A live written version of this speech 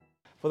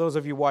For those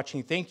of you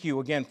watching, thank you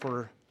again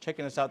for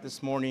checking us out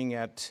this morning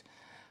at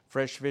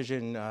Fresh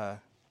Vision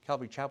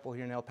Calvary Chapel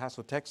here in El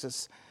Paso,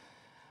 Texas.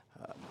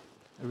 I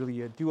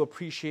really do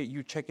appreciate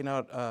you checking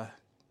out,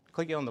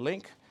 clicking on the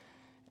link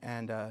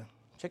and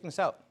checking us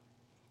out.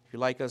 If you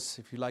like us,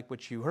 if you like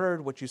what you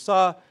heard, what you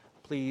saw,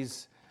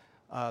 please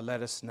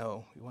let us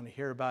know. We want to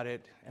hear about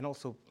it. And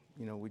also,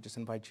 we just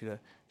invite you to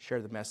share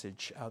the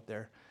message out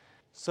there.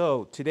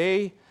 So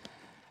today,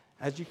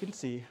 as you can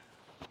see,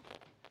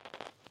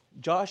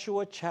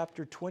 Joshua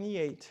chapter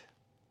 10,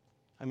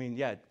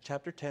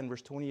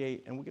 verse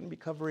 28, and we're going to be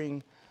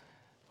covering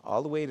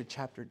all the way to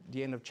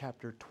the end of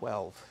chapter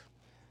 12.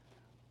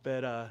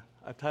 But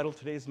I've titled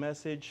today's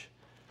message,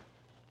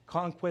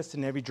 Conquest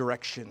in Every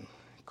Direction.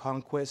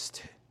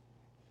 Conquest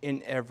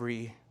in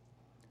Every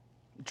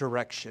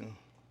Direction.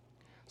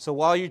 So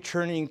while you're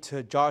turning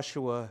to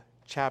Joshua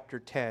chapter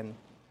 10,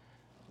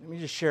 let me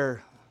just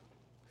share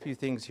a few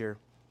things here.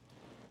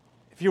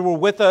 If you were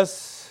with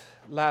us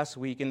last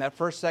week in that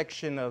first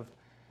section of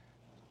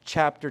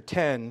chapter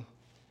 10,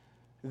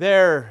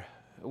 there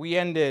we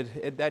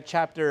ended,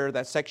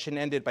 that section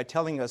ended by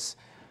telling us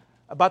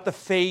about the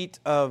fate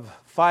of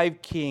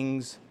 5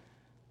 kings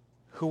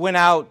who went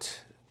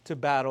out to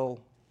battle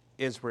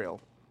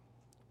Israel.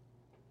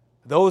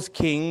 Those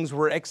kings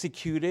were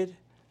executed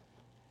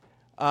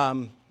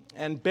and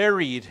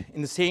buried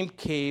in the same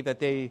cave that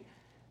they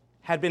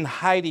had been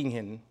hiding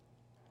in.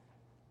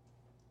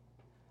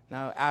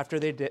 Now, after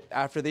they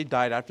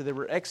died, after they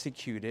were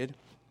executed,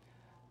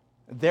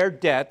 their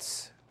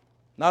deaths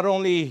not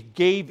only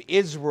gave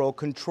Israel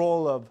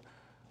control of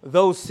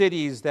those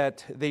cities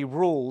that they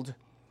ruled,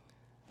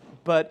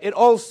 but it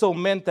also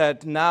meant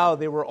that now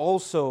they were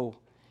also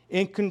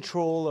in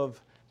control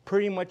of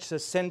pretty much the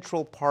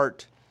central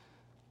part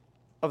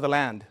of the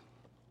land.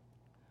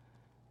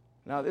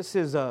 Now, this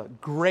is a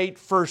great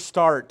first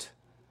start,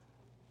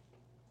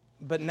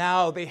 but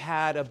now they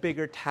had a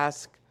bigger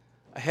task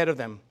ahead of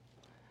them.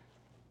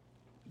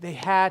 They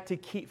had to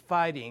keep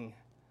fighting.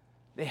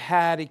 They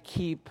had to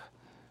keep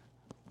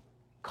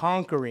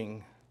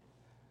conquering.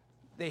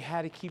 They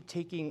had to keep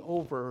taking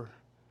over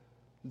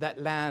that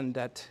land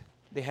that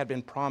they had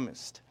been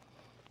promised.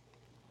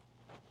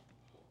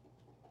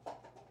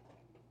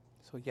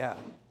 So had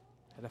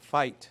to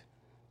fight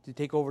to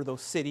take over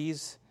those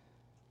cities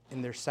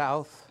in their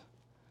south,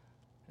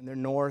 in their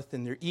north,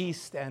 in their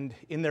east, and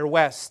in their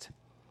west.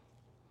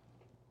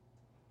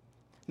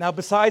 Now,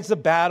 besides the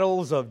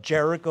battles of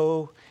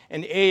Jericho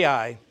and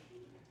Ai,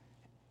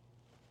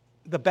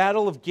 the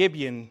battle of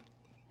Gibeon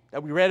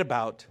that we read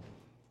about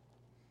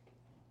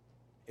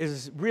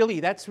that's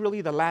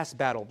really the last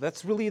battle.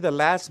 That's really the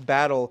last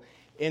battle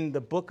in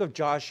the book of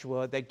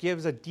Joshua that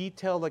gives a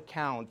detailed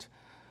account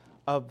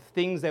of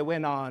things that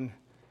went on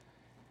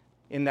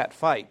in that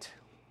fight.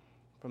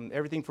 From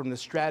everything from the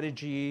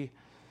strategy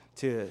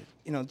to,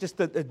 just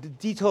the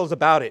details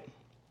about it.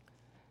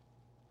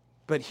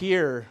 But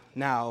here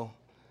now,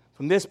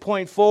 from this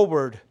point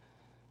forward,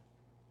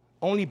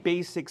 only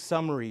basic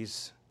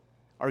summaries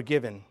are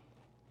given.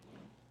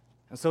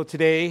 And so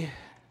today,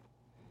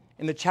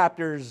 in the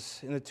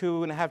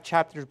 2.5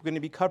 chapters we're going to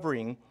be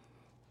covering,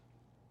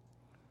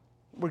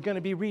 we're going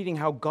to be reading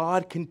how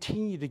God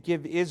continued to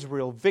give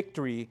Israel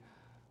victory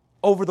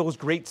over those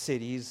great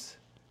cities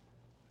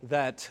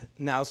that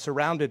now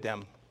surrounded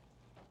them.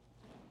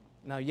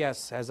 Now,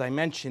 yes, as I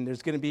mentioned,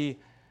 there's going to be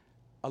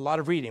a lot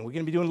of reading. We're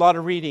going to be doing a lot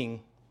of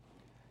reading.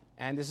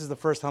 And this is the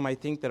first time I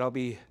think that I'll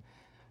be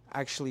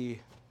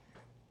actually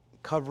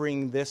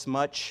covering this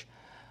much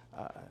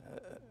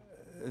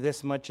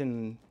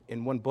in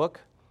one book.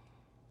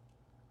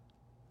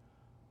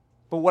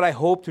 But what I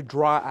hope to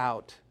draw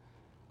out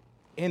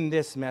in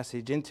this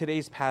message, in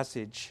today's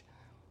passage,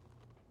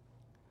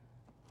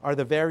 are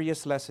the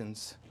various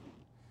lessons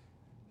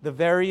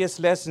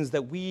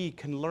that we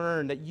can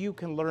learn, that you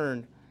can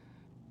learn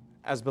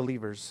as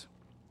believers.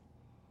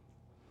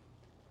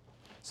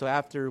 So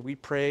after we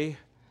pray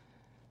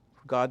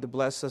for God to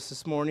bless us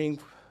this morning,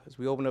 as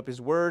we open up His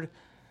Word,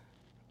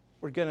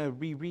 we're going to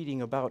be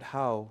reading about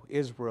how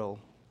Israel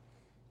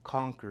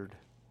conquered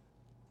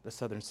the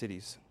southern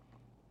cities.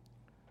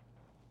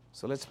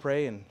 So let's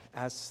pray and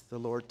ask the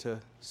Lord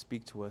to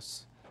speak to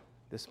us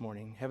this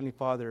morning. Heavenly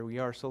Father, we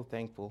are so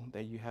thankful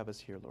that you have us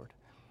here, Lord,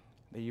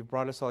 that you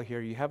brought us all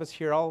here. You have us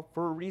here all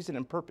for a reason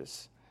and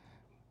purpose.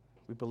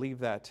 We believe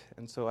that.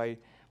 And so I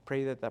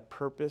pray that that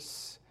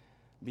purpose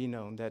be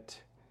known, that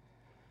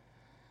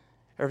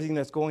everything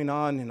that's going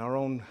on in our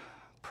own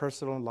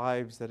personal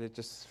lives, that it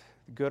just,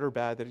 good or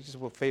bad, that it just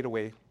will fade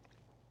away,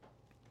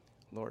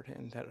 Lord.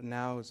 And that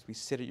now as we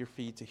sit at your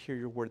feet to hear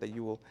your word, that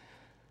you will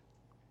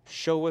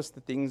show us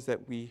the things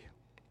that we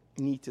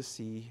need to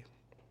see.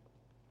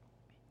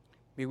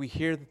 May we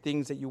hear the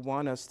things that you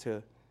want us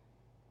to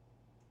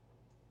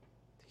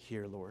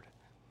hear, Lord.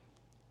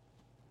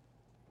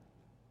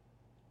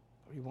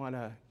 We want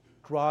to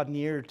draw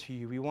near to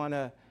you. We want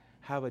to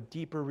have a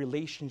deeper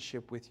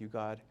relationship with you,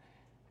 God.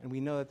 And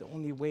we know that the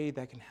only way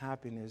that can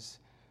happen is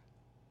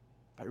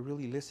by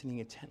really listening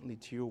intently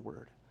to your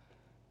word.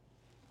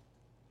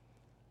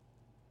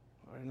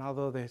 And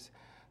although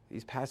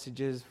these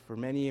passages, for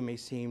many, it may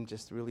seem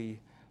just really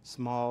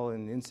small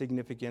and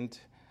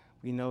insignificant,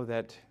 we know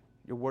that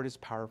your word is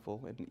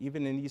powerful. And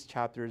even in these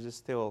chapters, it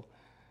still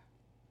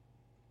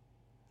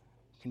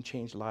can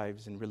change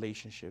lives and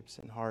relationships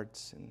and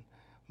hearts and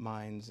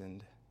minds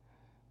and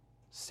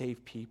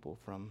save people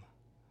from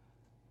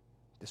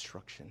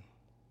destruction.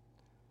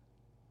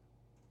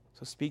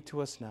 So speak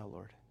to us now,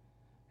 Lord,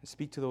 and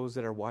speak to those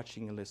that are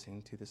watching and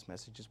listening to this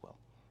message as well.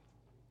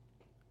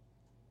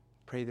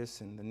 Pray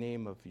this in the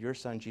name of your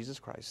Son, Jesus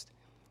Christ.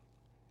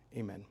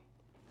 Amen.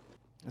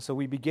 And so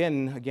we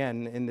begin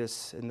again in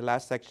the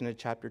last section of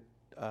chapter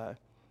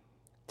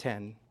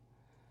 10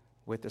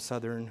 with those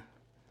southern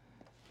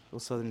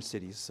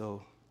cities.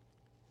 So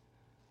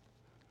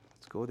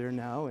let's go there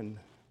now and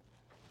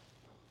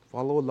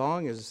follow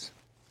along as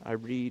I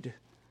read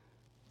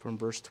from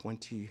verse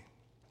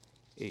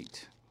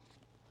 28.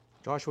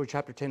 Joshua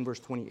chapter 10, verse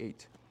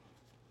 28.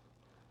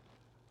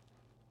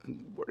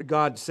 Where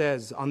God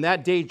says, "On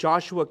that day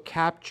Joshua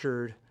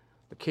captured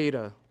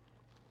Makkedah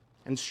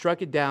and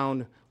struck it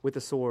down with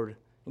a sword,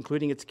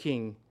 including its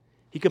king.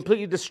 He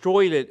completely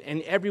destroyed it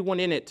and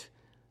everyone in it,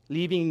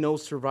 leaving no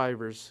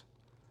survivors.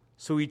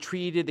 So he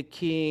treated the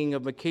king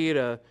of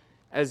Makkedah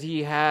as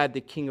he had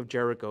the king of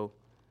Jericho.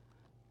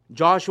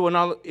 Joshua and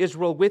all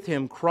Israel with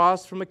him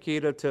crossed from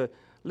Makkedah to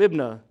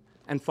Libnah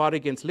and fought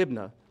against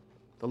Libnah.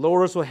 The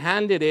Lord also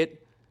handed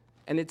it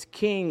and its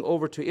king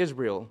over to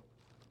Israel.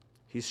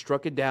 He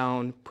struck it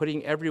down,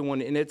 putting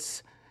everyone in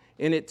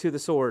it to the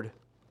sword,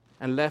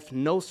 and left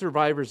no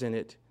survivors in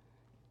it.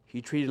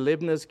 He treated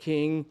Libnah's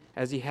king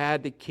as he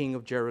had the king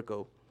of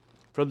Jericho.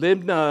 From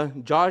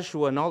Libnah,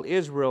 Joshua and all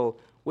Israel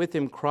with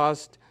him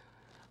crossed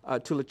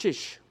to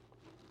Lachish.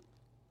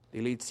 They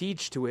laid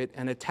siege to it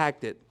and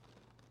attacked it.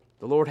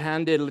 The Lord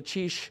handed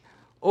Lachish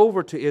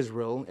over to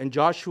Israel, and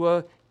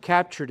Joshua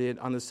captured it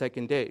on the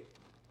second day.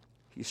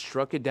 He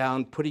struck it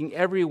down, putting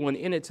everyone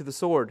in it to the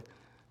sword,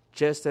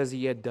 just as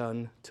he had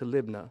done to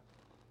Libnah.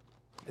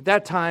 At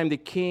that time,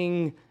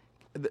 King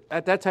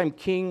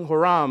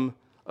Horam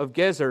of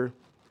Gezer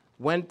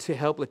went to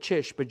help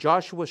Lachish, but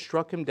Joshua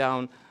struck him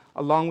down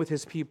along with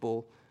his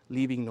people,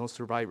 leaving no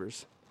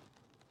survivors.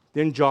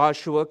 Then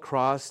Joshua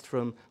crossed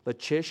from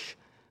Lachish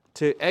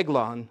to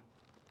Eglon,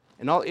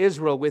 and all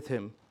Israel with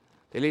him.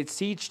 They laid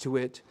siege to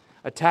it,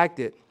 attacked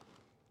it.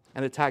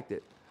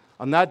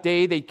 On that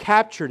day they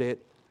captured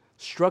it,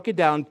 struck it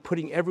down,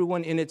 putting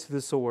everyone in it to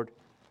the sword.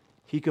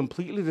 He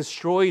completely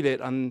destroyed it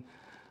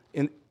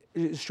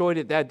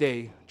that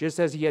day, just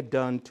as he had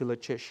done to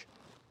Lachish.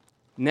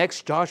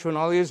 Next, Joshua and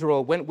all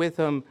Israel went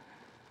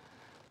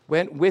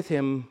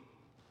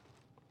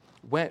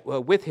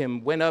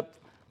up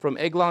from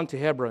Eglon to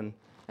Hebron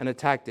and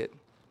attacked it.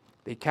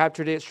 They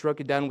captured it, struck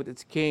it down with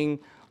its king,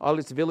 all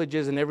its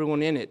villages, and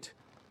everyone in it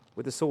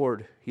with the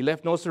sword. He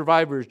left no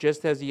survivors,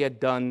 just as he had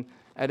done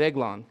at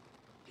Eglon.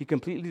 He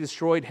completely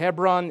destroyed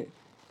Hebron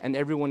and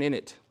everyone in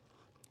it.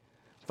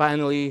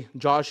 Finally,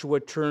 Joshua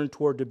turned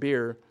toward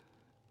Debir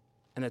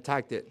and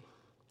attacked it,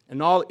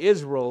 and all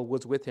Israel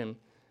was with him.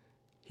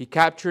 He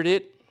captured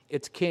it,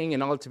 its king,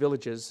 and all its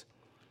villages.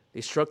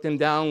 They struck them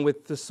down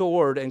with the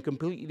sword and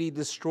completely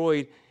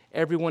destroyed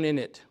everyone in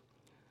it,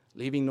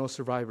 leaving no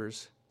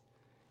survivors.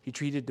 He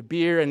treated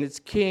Debir and its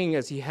king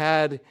as he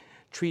had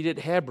treated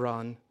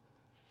Hebron,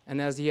 and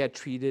as he had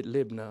treated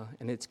Libnah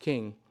and its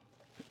king.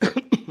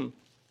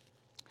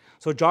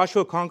 So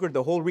Joshua conquered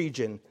the whole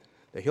region,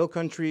 the hill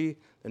country,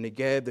 the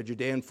Negev, the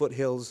Judean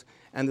foothills,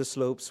 and the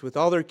slopes, with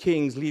all their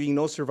kings, leaving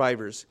no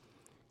survivors.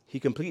 He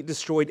completely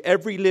destroyed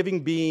every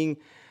living being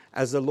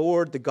as the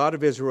Lord, the God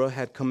of Israel,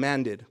 had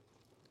commanded.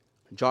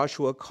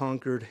 Joshua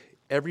conquered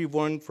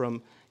everyone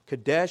from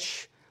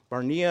Kadesh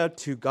Barnea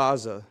to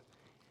Gaza,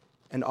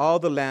 and all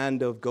the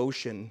land of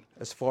Goshen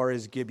as far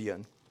as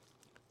Gibeon.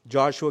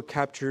 Joshua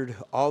captured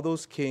all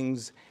those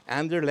kings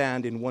and their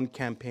land in one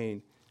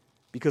campaign,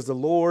 because the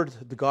Lord,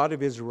 the God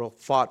of Israel,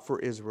 fought for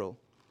Israel.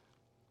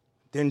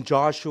 Then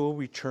Joshua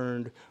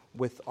returned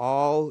with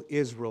all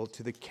Israel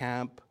to the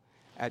camp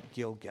at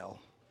Gilgal.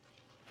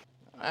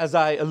 As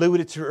I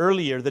alluded to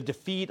earlier, the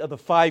defeat of the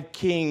 5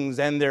 kings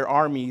and their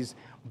armies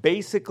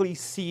basically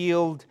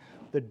sealed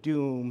the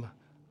doom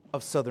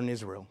of southern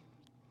Israel.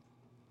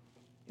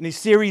 In a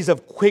series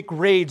of quick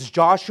raids,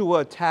 Joshua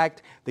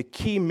attacked the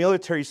key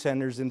military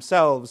centers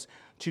themselves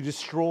to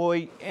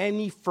destroy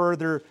any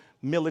further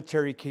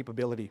military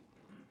capability.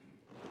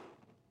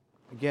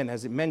 Again,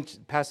 as the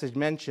passage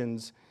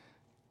mentions,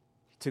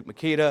 he took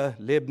Makkedah,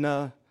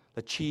 Libnah,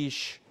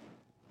 Lachish,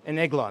 and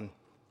Eglon.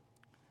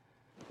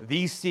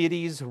 These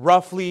cities,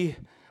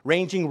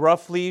 ranging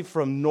roughly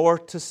from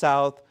north to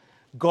south,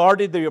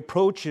 guarded the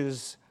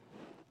approaches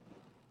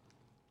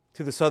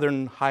to the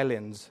southern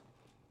highlands.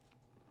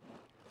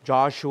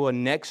 Joshua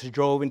next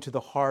drove into the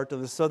heart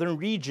of the southern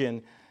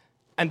region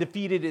and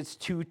defeated its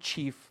two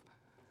chief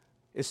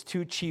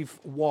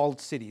walled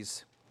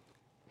cities,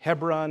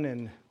 Hebron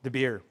and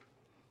Debir.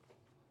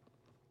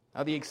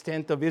 Now, the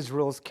extent of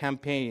Israel's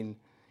campaign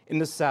in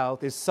the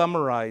south is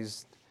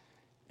summarized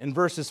in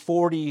verses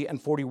 40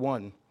 and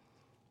 41.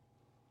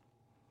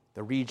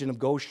 the region of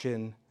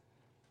Goshen,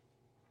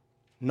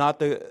 not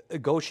the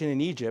Goshen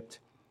in Egypt,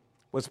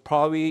 was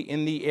probably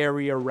in the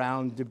area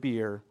around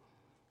Debir.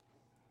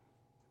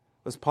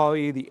 Was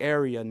probably the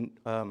area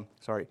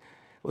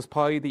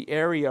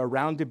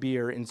around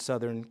Debir in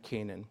southern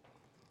Canaan.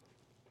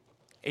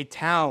 A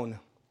town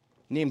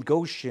named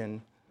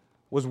Goshen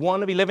was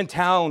one of 11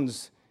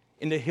 towns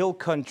in the hill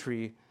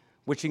country,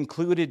 which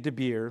included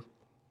Debir,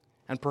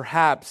 and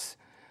perhaps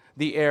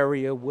the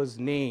area was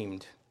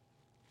named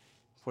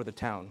for the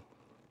town.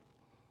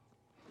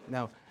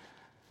 Now,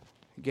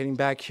 getting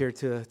back here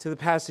to the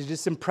passage,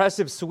 this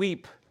impressive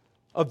sweep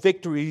of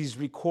victories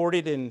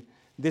recorded in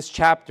this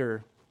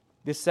chapter,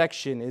 this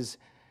section, is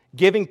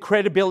giving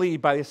credibility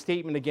by the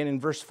statement again in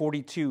verse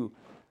 42.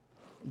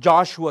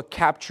 Joshua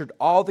captured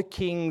all the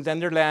kings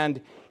and their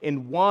land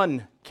in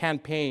one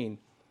campaign.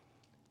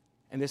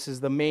 And this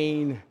is the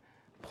main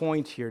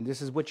point here. And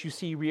this is what you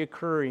see a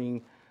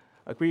recurring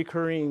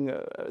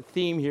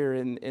theme here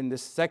in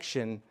this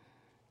section.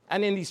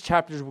 And in these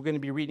chapters we're going to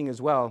be reading as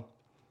well.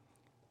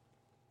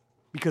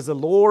 Because the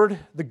Lord,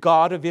 the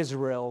God of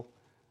Israel,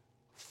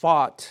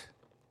 fought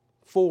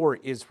for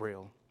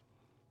Israel.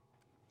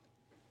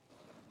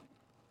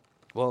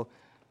 Well,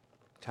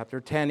 chapter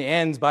 10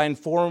 ends by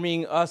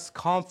informing us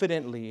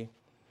confidently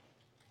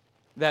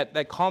that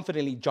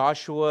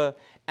Joshua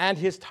and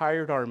his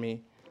tired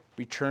army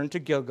returned to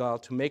Gilgal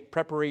to make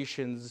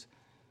preparations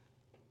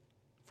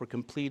to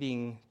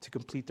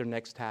complete their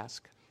next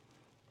task.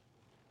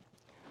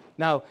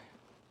 Now,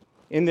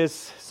 in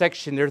this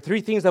section, there are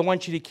three things I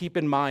want you to keep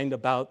in mind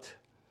about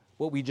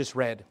what we just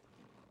read.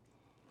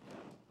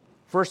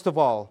 First of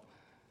all,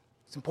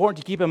 it's important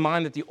to keep in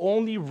mind that the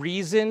only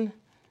reason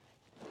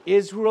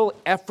Israel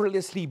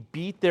effortlessly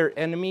beat their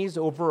enemies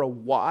over a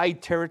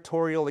wide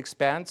territorial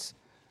expanse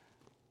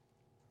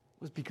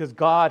was because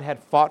God had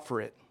fought for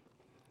it.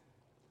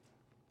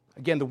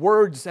 Again, the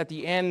words at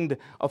the end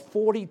of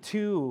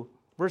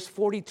verse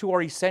 42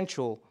 are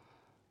essential.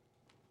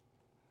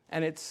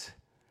 And it's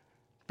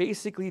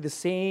basically the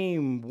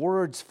same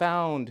words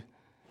found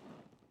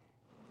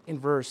in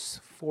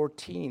verse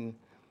 14.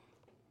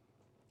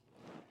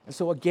 And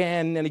so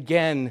again and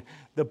again,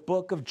 the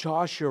book of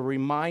Joshua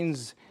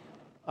reminds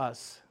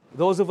us,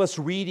 those of us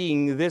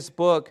reading this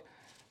book,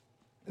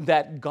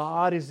 that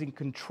God is in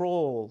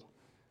control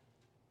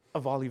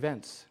of all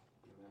events.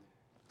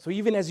 So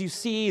even as you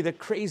see the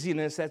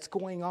craziness that's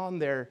going on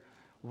there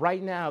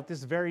right now at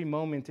this very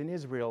moment in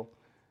Israel,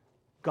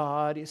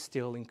 God is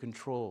still in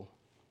control,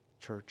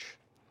 church.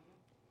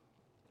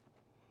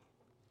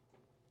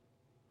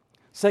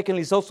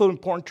 Secondly, it's also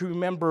important to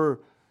remember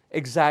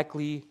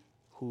exactly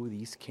who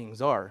these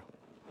kings are.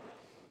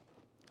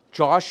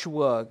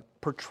 Joshua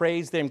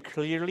portrays them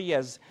clearly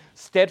as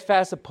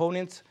steadfast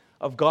opponents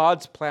of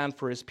God's plan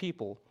for his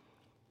people,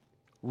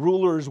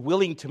 rulers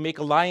willing to make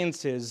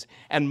alliances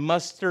and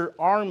muster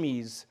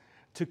armies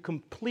to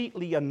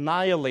completely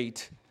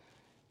annihilate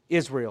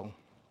Israel.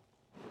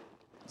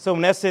 So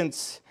in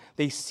essence,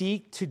 they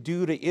seek to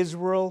do to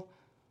Israel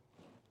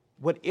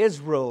what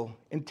Israel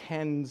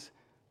intends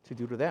to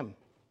do to them.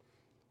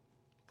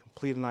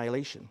 Complete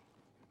annihilation.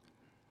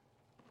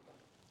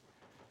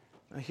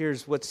 Now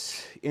here's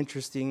what's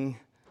interesting.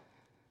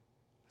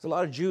 There's a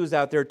lot of Jews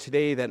out there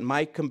today that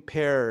might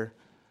compare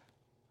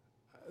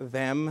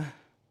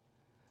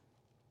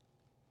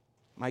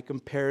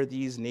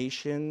these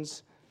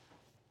nations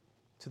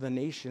to the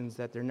nations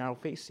that they're now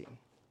facing.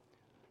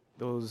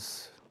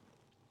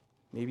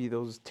 Maybe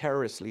those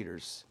terrorist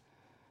leaders,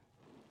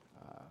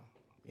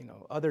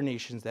 other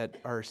nations that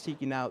are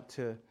seeking out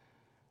to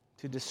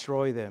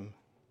destroy them.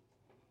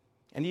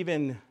 And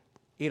even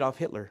Adolf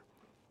Hitler.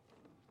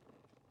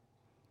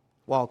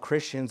 While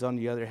Christians, on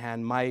the other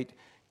hand, might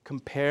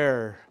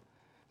compare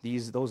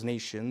those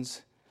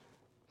nations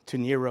to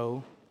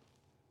Nero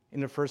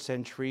in the first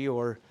century,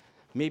 or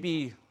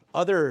maybe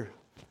other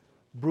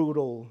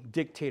brutal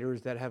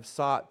dictators that have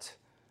sought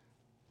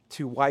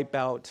to wipe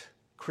out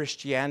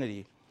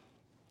Christianity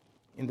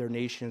in their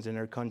nations, in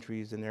their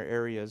countries, in their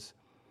areas.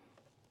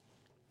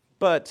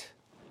 But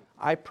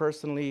I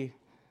personally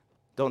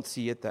don't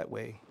see it that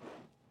way.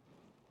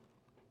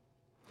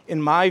 In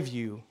my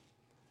view,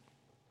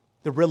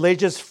 the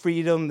religious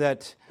freedom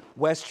that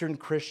Western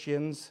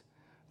Christians,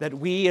 that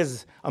we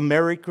as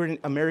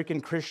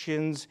American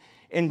Christians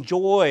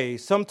enjoy,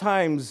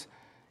 sometimes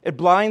it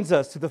blinds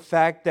us to the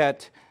fact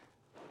that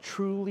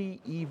truly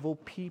evil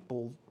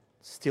people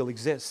still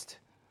exist.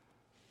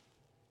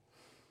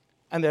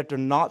 And that their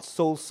not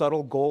so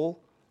subtle goal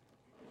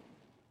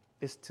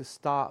is to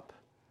stop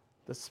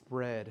the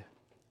spread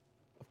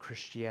of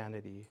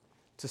Christianity,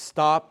 to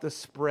stop the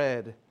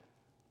spread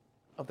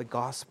of the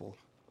gospel.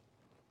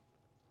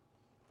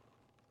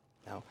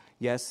 Now,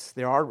 yes,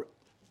 there are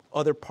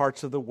other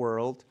parts of the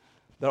world.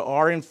 There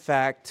are, in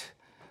fact,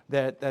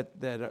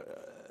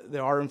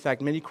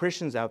 many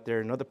Christians out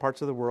there in other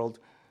parts of the world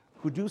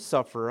who do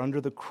suffer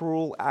under the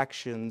cruel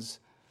actions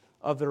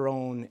of their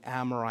own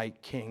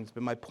Amorite kings.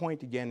 But my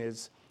point again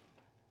is,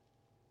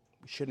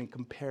 we shouldn't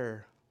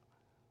compare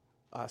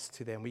us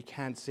to them. We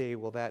can't say,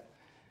 well, that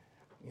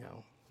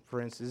For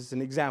instance, this is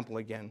an example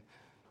again,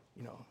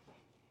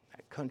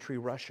 that country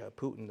Russia,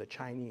 Putin, the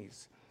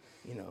Chinese,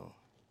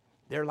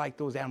 they're like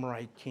those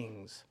Amorite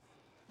kings.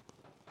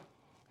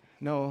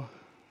 No,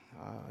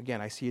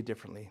 again, I see it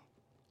differently.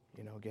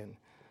 Again,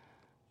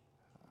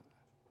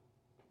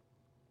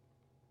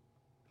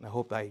 and I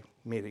hope I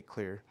made it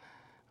clear.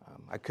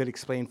 I could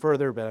explain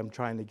further, but I'm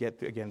trying to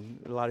get, again,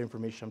 a lot of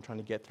information I'm trying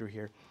to get through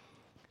here.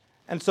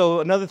 And so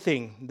another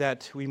thing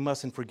that we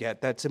mustn't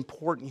forget, that's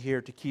important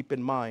here to keep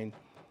in mind,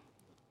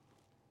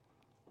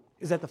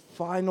 is that the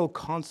final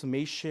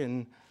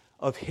consummation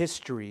of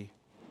history,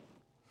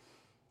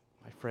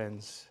 my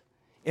friends,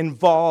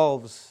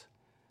 involves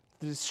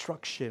the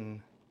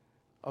destruction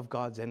of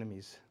God's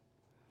enemies.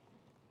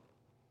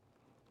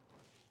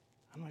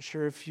 I'm not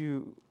sure if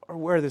you are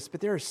aware of this,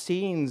 but there are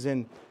scenes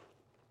in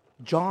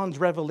John's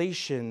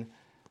revelation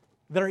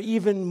that are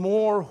even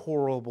more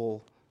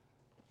horrible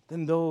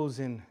than those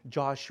in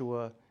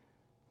Joshua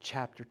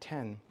chapter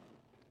 10.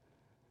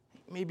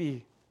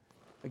 Maybe,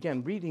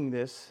 again, reading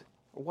this,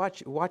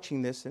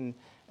 watching this and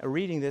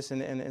reading this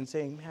and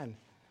saying, man,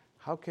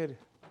 how could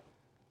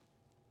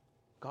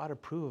God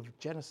approve of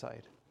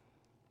genocide?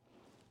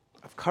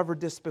 I've covered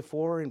this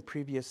before in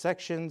previous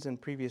sections and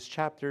previous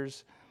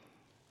chapters,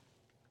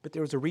 but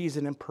there was a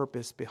reason and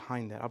purpose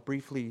behind that. I'll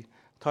briefly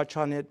touch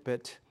on it,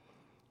 but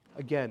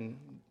again,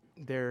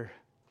 there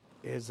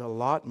is a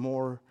lot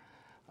more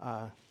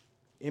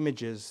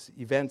images,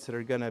 events that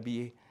are going to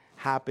be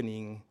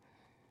happening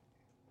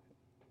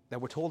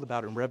that we're told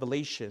about in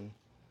Revelation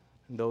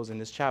and those in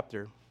this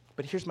chapter.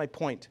 But here's my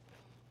point.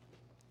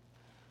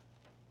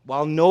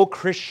 While no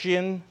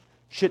Christian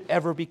should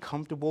ever be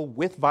comfortable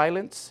with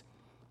violence,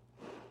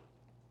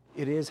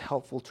 it is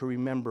helpful to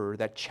remember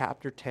that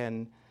chapter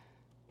 10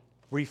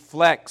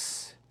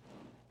 reflects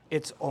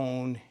its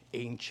own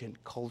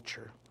ancient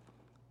culture.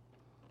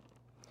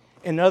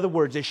 In other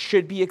words, it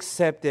should be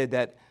accepted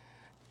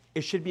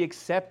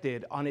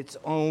on its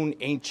own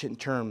ancient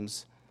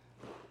terms,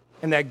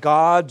 and that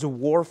God's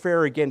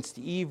warfare against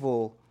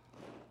evil,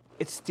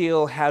 it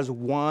still has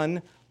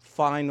one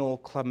final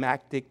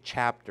climactic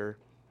chapter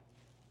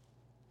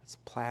that's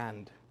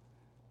planned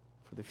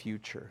for the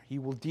future. He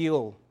will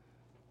deal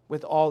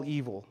with all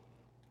evil.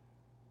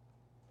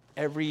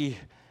 Everything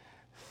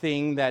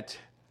that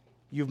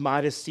you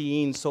might have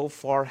seen so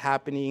far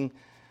happening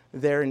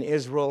there in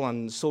Israel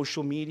on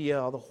social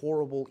media, all the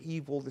horrible,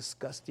 evil,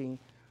 disgusting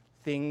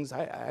things.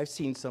 I've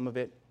seen some of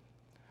it.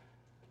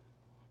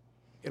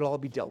 It'll all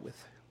be dealt with.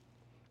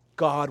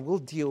 God will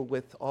deal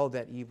with all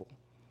that evil.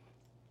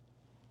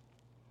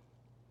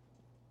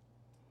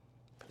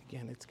 But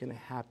again, it's going to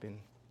happen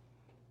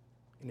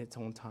in its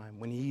own time,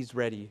 when He's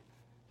ready,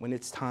 when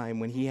it's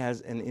time, when He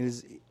has, and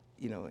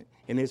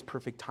in His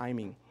perfect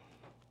timing.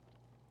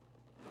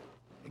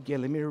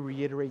 Again, let me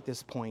reiterate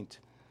this point.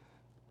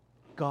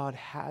 God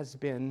has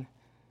been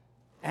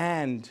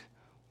and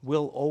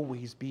will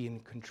always be in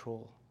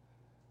control.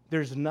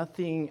 There's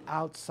nothing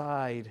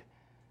outside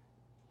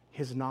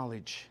His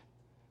knowledge.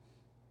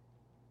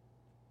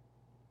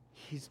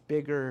 He's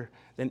bigger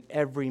than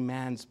every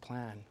man's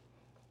plan.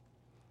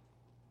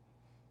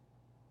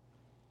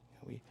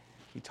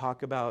 We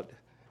talk about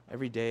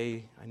every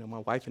day, I know my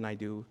wife and I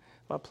do,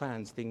 about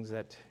plans, things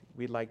that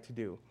we'd like to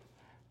do.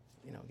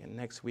 Again,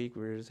 next week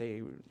we were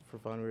saying, for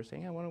fun, we were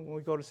saying, why don't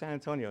we go to San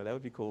Antonio? That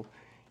would be cool,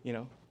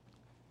 And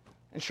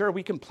sure,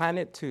 we can plan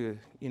it to,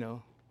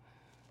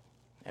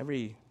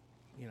 every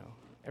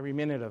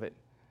minute of it.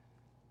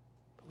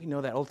 But we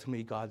know that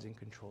ultimately God's in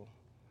control.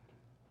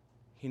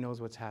 He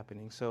knows what's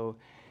happening. So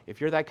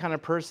if you're that kind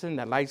of person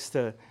that likes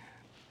to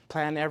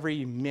plan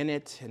every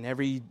minute and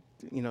every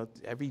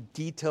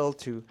detail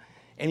to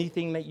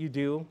anything that you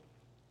do,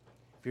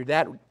 if you're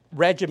that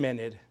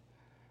regimented,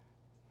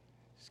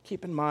 just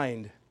keep in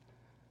mind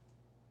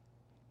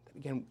that,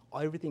 again,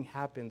 everything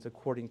happens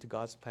according to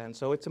God's plan.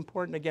 So it's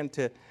important, again,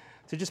 to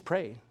just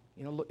pray.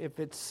 If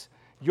it's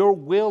your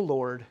will,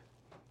 Lord,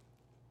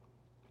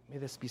 may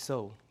this be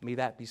so. May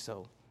that be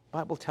so. The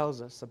Bible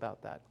tells us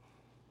about that.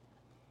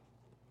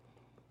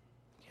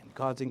 Again,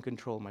 God's in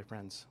control, my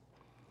friends.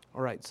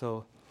 All right,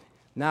 so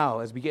now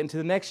as we get into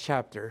the next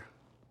chapter,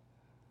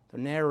 the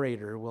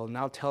narrator will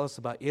now tell us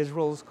about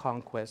Israel's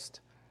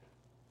conquest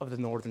of the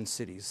northern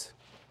cities.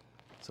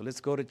 So let's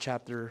go to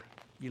chapter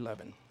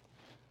 11.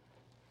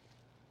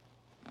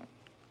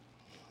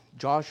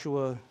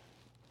 Joshua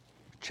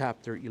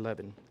chapter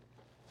 11.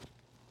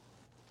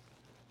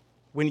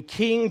 When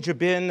King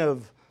Jabin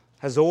of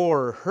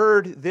Hazor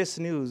heard this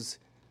news,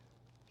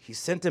 he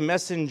sent a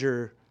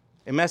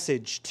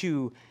message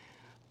to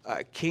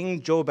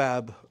King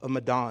Jobab of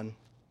Madon,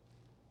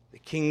 the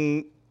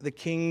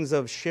kings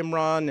of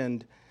Shimron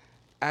and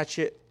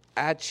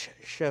Achshaph,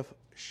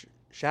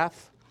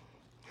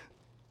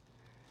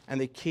 and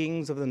the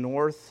kings of the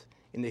north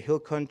in the hill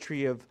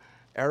country of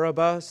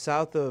Arabah,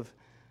 south of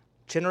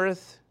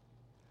Chinnereth,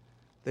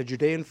 the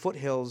Judean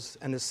foothills,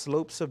 and the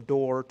slopes of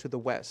Dor to the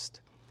west,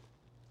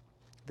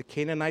 the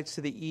Canaanites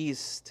to the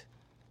east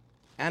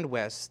and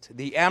west,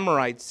 the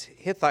Amorites,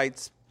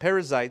 Hittites,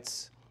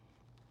 Perizzites,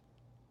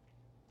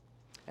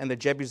 and the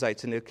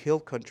Jebusites in the hill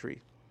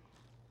country,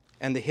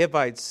 and the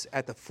Hivites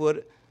at the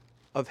foot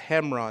of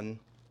Hermon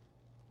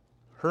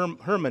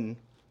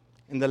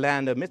in the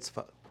land of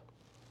Mizpah.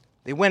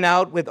 They went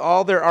out with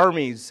all their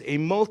armies, a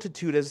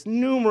multitude as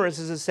numerous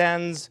as the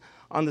sands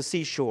on the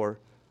seashore,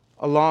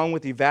 along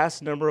with a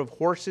vast number of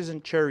horses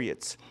and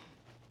chariots.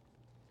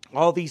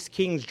 All these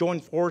kings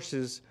joined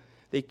forces.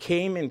 They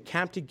came and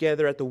camped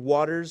together at the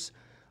waters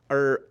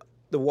of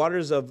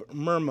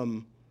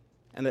Mermim,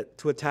 and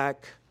to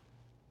attack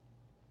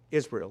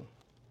Israel.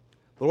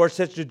 The Lord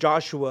said to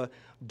Joshua,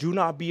 "Do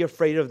not be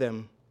afraid of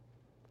them,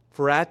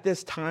 for at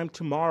this time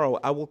tomorrow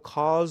I will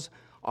cause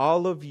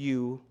all of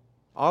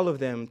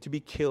them to be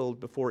killed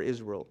before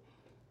Israel.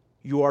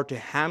 You are to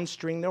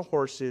hamstring their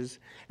horses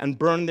and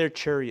burn their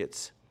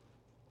chariots."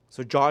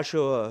 So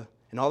Joshua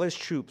and all his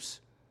troops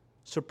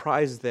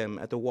surprised them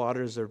at the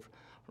waters of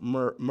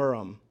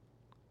Merom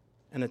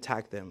and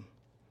attacked them.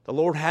 The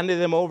Lord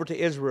handed them over to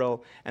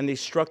Israel, and they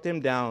struck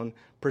them down,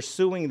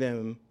 pursuing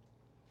them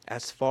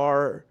as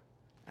far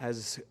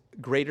as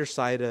Greater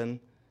Sidon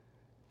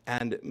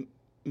and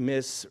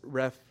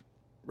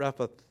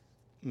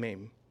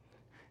Misrephothmaim,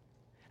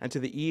 and to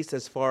the east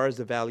as far as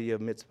the valley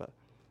of Mizpah.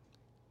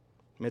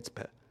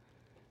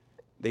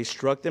 They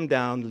struck them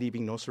down,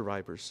 leaving no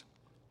survivors.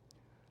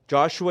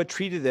 Joshua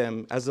treated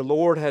them as the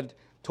Lord had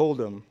told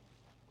him.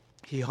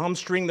 He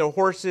hamstringed their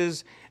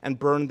horses and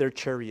burned their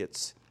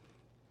chariots.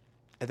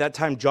 At that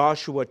time,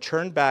 Joshua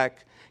turned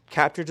back,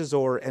 captured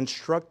Hazor, and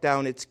struck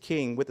down its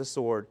king with a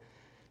sword,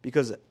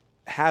 because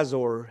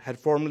Hazor had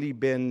formerly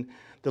been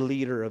the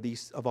leader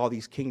of all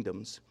these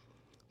kingdoms.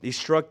 They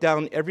struck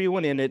down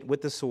everyone in it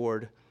with the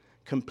sword,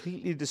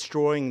 completely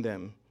destroying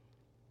them.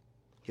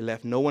 He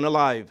left no one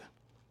alive.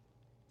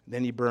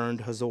 Then he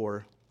burned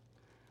Hazor.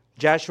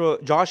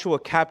 Joshua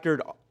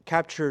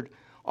captured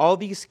all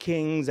these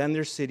kings and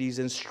their cities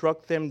and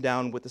struck them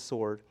down with the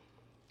sword.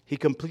 He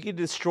completely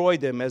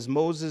destroyed them as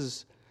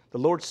Moses, the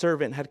Lord's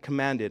servant, had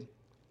commanded.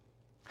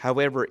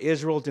 However,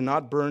 Israel did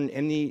not burn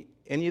any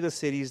of the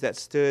cities that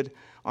stood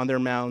on their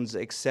mounds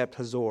except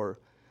Hazor,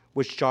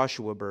 which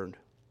Joshua burned.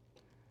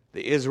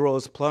 The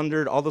Israelites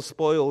plundered all the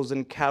spoils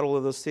and cattle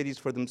of those cities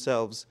for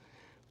themselves,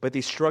 but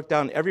they struck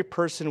down every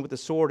person with the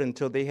sword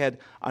until they had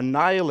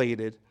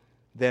annihilated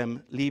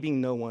them, leaving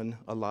no one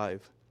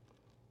alive.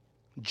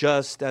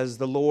 Just as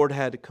the Lord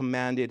had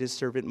commanded his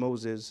servant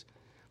Moses,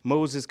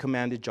 Moses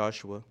commanded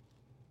Joshua.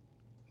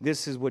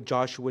 This is what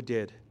Joshua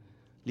did,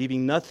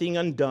 leaving nothing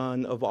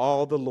undone of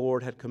all the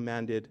Lord had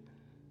commanded,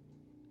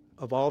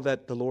 of all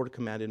that the Lord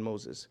commanded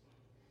Moses.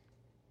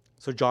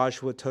 So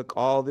Joshua took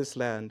all this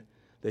land,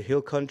 the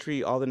hill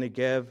country, all the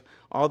Negev,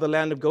 all the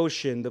land of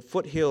Goshen, the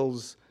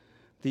foothills,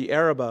 the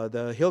Arabah,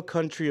 the hill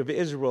country of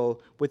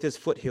Israel with its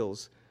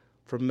foothills,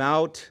 from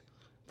Mount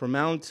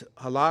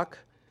Halak,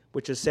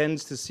 which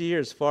ascends to Seir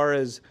as far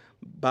as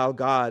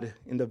Baal-Gad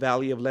in the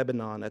valley of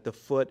Lebanon at the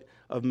foot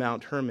of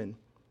Mount Hermon.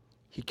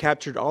 He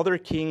captured all their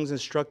kings and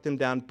struck them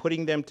down,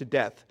 putting them to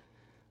death.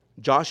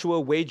 Joshua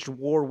waged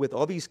war with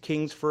all these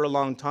kings for a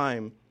long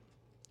time.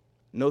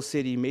 No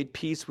city made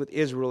peace with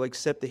Israel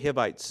except the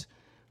Hivites,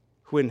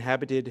 who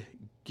inhabited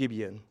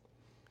Gibeon.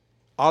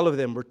 All of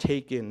them were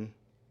taken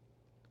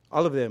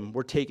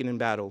in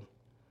battle,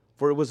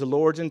 for it was the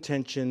Lord's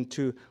intention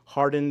to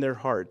harden their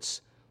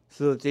hearts,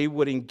 so that they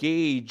would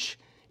engage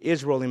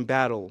Israel in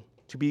battle,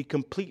 to be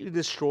completely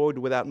destroyed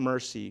without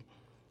mercy,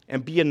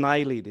 and be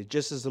annihilated,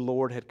 just as the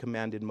Lord had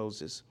commanded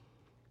Moses.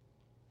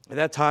 At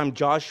that time,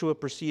 Joshua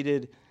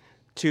proceeded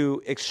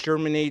to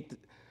exterminate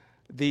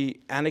the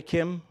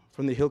Anakim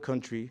from the hill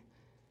country,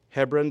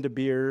 Hebron,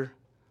 Debir,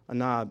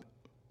 Anab,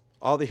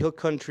 all the hill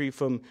country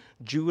from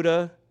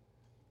Judah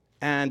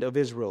and of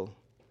Israel.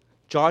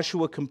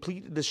 Joshua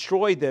completely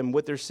destroyed them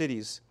with their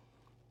cities.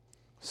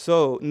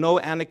 So no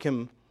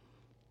Anakim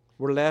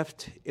were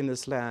left in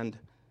this land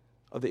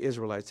of the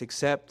Israelites,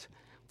 except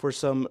for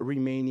some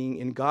remaining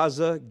in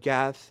Gaza,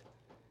 Gath,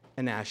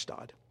 and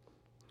Ashdod.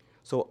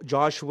 So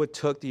Joshua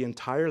took the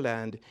entire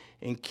land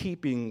in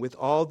keeping with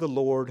all the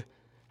Lord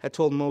had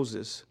told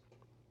Moses.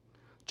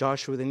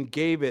 Joshua then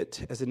gave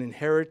it as an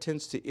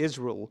inheritance to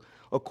Israel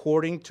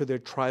according to their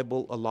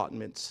tribal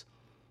allotments.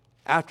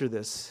 After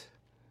this,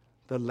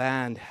 the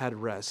land had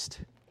rest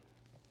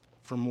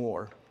from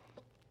war.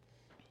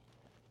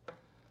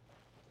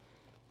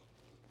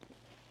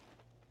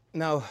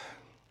 Now,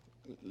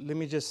 let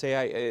me just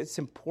say, it's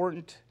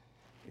important,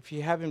 if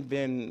you haven't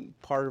been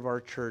part of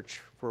our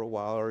church for a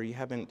while, or you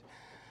haven't,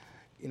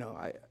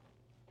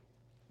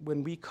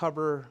 when we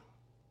cover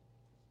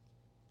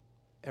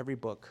every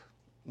book,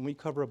 when we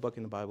cover a book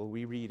in the Bible,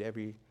 we read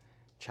every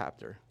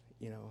chapter,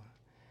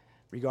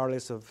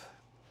 regardless of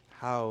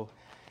how,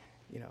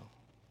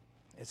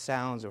 it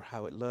sounds or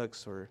how it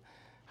looks or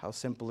how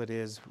simple it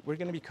is, we're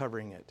going to be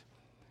covering it.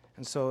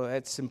 And so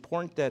it's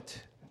important that,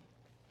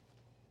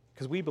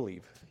 because we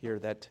believe here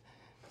that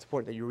it's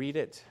important that you read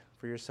it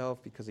for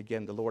yourself, because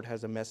again, the Lord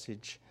has a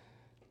message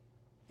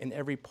in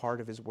every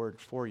part of his word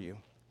for you.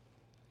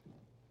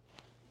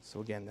 So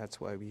again,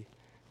 that's why we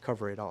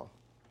cover it all.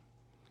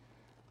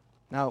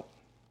 Now,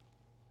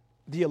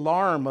 the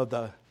alarm of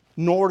the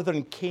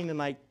northern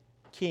Canaanite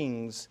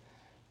kings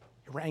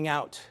rang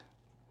out.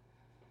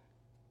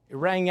 It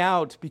rang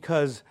out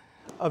because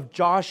of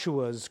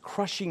Joshua's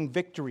crushing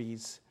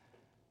victories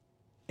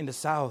in the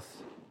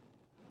south.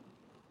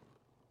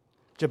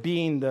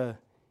 Jabin, the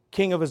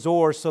king of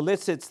Hazor,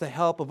 solicits the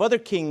help of other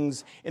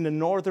kings in the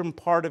northern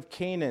part of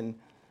Canaan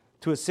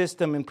to assist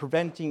them in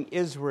preventing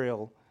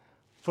Israel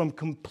from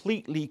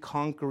completely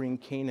conquering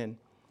Canaan.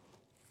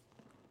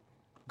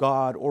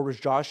 God orders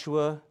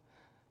Joshua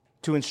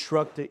to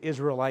instruct the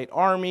Israelite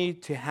army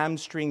to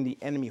hamstring the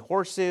enemy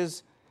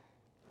horses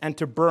and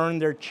to burn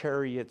their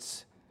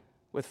chariots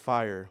with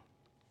fire.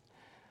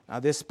 Now,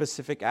 this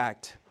specific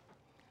act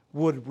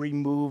would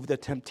remove the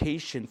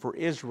temptation for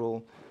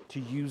Israel to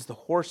use the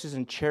horses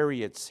and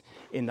chariots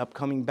in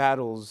upcoming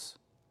battles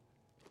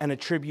and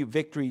attribute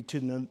victory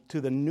to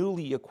the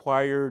newly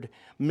acquired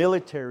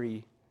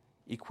military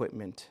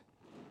equipment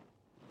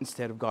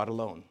instead of God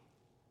alone.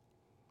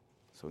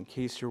 So in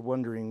case you're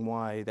wondering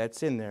why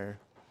that's in there,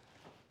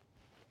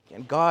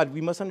 and God,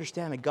 we must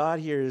understand that God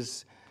here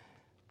is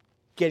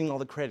getting all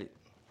the credit.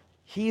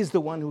 He is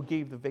the one who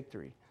gave the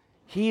victory.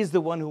 He is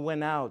the one who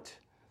went out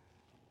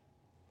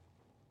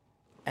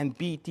and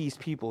beat these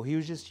people. He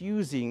was just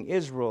using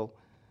Israel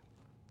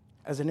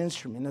as an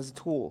instrument, as a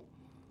tool.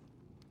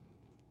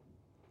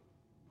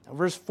 Now,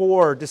 verse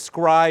 4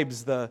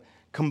 describes the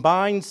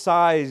combined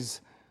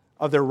size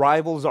of their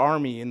rivals'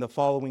 army in the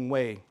following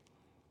way.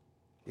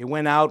 They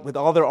went out with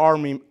all their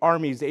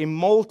armies, a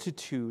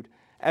multitude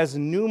as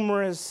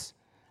numerous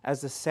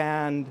as the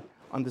sand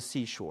on the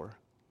seashore,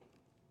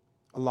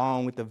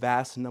 along with the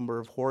vast number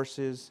of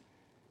horses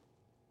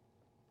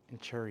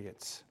and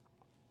chariots.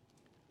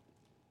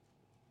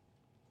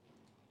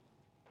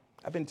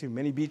 I've been to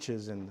many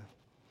beaches and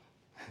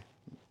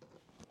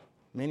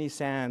many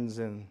sands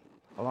and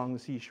along the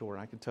seashore,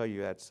 and I can tell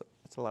you that's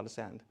a lot of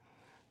sand.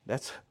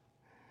 That's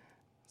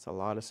a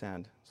lot of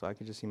sand. So I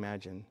can just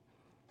imagine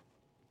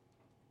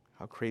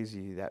how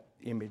crazy that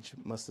image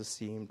must have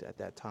seemed at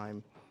that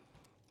time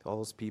to all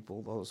those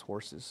people, all those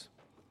horses.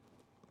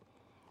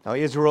 Now,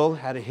 Israel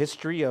had a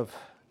history of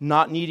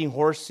not needing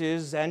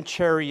horses and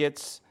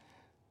chariots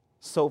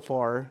so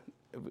far,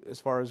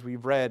 as far as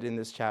we've read in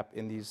this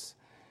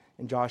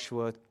in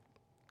Joshua,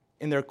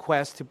 in their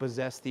quest to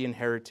possess the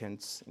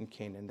inheritance in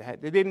Canaan.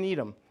 They didn't need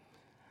them.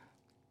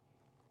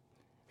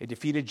 They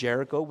defeated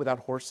Jericho without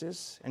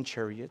horses and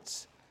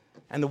chariots,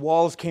 and the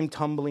walls came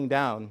tumbling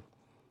down.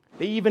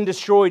 They even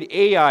destroyed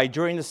Ai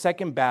during the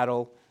second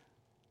battle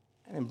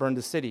and burned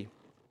the city.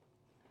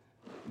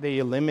 They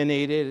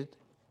eliminated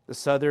the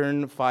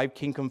southern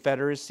five-king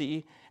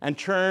confederacy and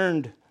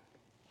turned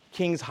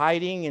kings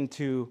hiding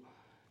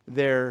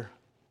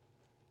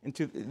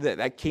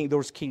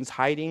those kings'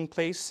 hiding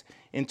place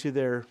into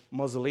their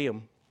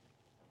mausoleum.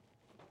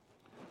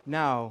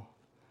 Now,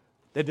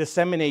 they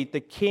disseminate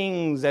the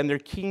kings and their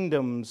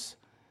kingdoms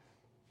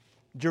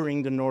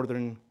during the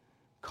northern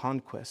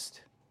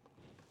conquest.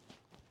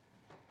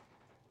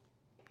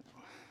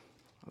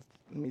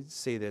 Let me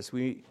say this.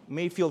 We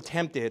may feel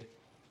tempted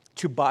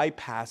to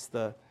bypass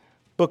the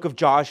book of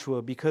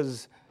Joshua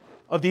because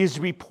of these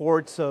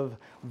reports of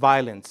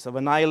violence, of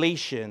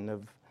annihilation,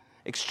 of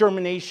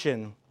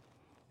extermination.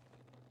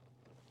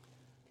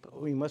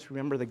 But we must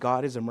remember that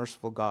God is a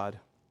merciful God.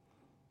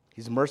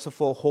 He's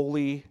merciful,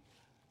 holy,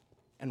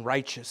 and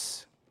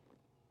righteous.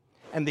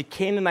 And the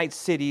Canaanite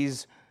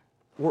cities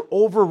were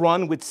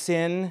overrun with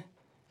sin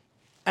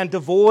and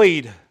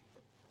devoid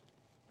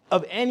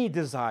of any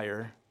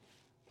desire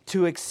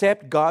to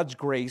accept God's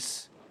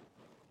grace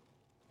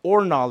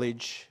or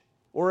knowledge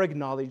or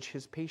acknowledge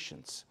his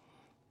patience.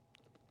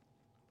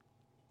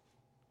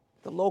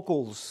 The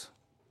locals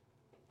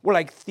were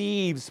like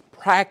thieves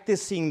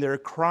practicing their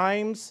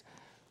crimes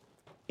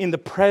in the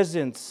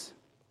presence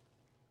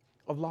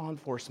of law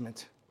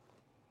enforcement.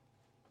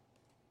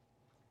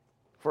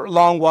 For a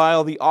long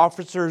while, the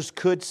officers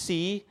could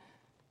see,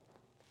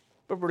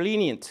 but were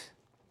lenient,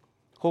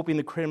 hoping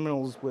the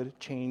criminals would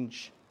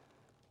change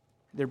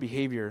their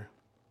behavior.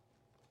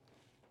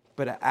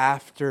 But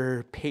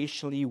after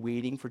patiently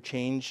waiting for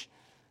change,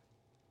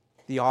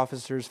 the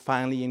officers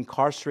finally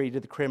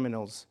incarcerated the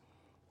criminals.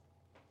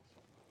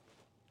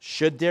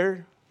 Should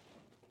there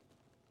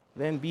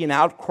then be an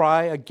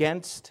outcry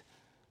against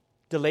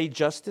delayed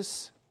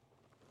justice?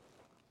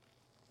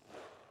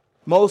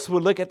 Most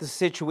would look at the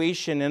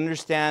situation and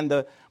understand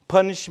the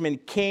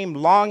punishment came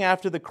long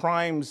after the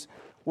crimes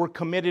were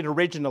committed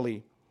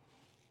originally.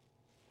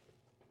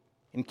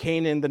 In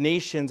Canaan, the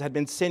nations had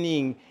been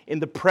sinning in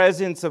the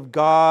presence of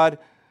God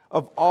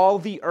of all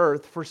the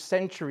earth for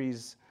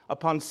centuries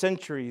upon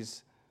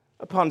centuries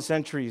upon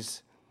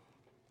centuries.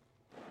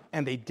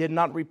 And they did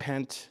not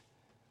repent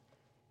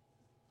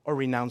or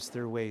renounce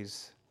their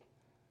ways.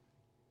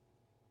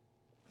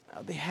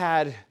 They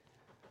had,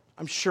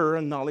 I'm sure,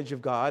 a knowledge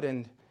of God,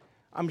 and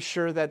I'm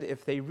sure that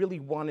if they really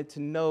wanted to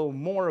know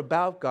more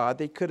about God,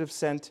 they could have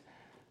sent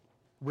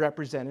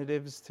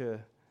representatives to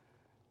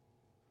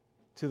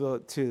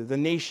the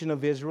nation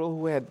of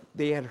Israel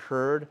they had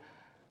heard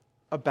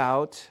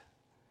about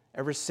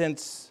ever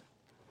since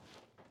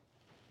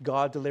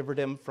God delivered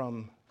them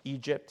from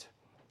Egypt.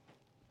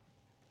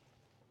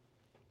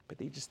 But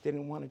they just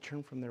didn't want to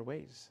turn from their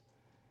ways.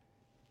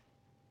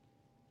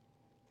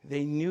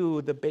 They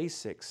knew the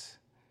basics.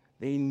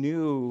 They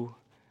knew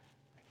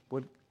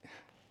what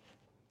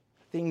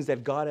things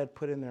that God had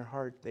put in their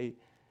heart. They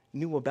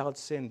knew about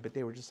sin, but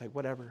they were just like,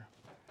 whatever.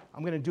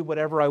 I'm going to do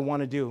whatever I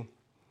want to do.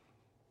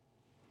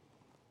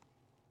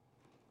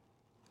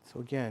 So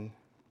again,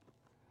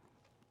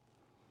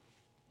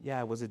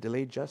 yeah, was it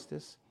delayed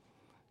justice?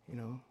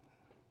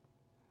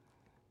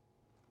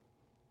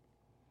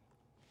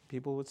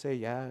 People would say,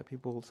 yeah.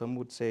 Some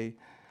would say,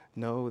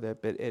 no,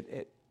 but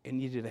it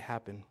needed to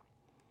happen.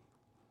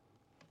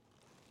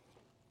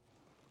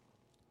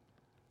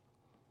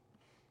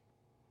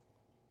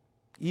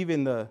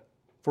 Even the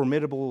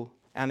formidable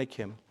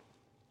Anakim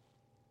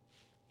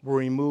were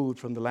removed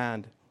from the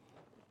land.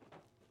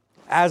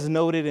 As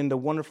noted in the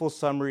wonderful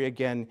summary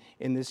again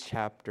in this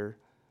chapter,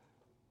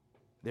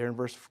 there in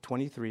verse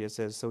 23 it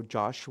says, so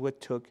Joshua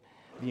took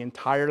the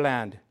entire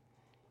land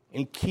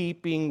in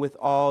keeping with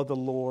all the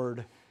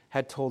Lord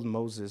had told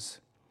Moses.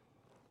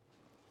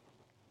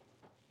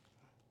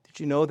 Did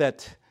you know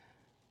that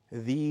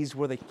these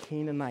were the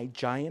Canaanite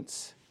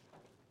giants?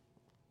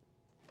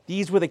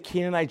 These were the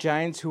Canaanite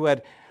giants who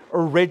had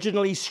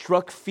originally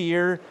struck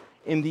fear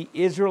in the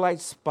Israelite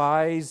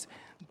spies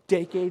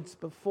decades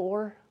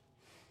before.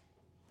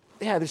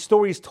 Yeah, the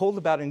story is told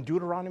about in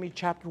Deuteronomy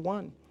chapter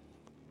 1,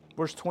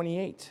 verse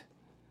 28.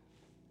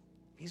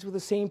 These were the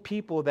same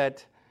people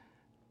that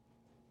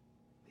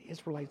the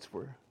Israelites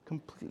were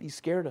completely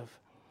scared of.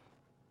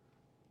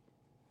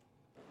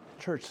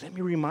 Church, let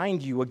me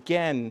remind you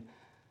again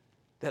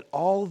that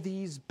all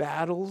these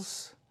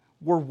battles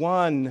were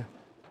won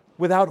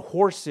without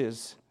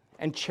horses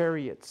and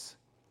chariots.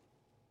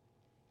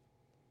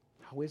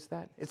 How is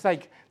that? It's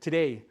like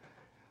today,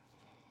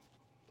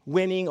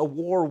 winning a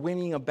war,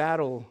 winning a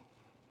battle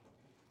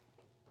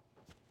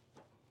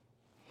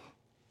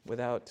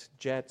without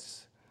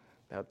jets,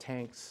 without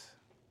tanks,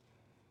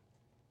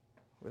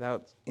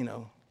 without,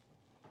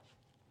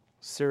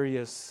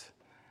 serious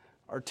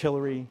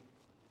artillery.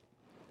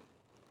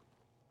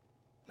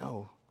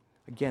 No.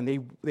 Again,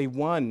 they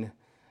won.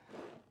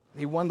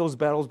 They won those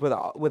battles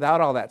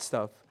without all that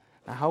stuff.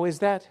 Now, how is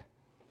that?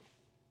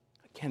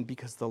 Again,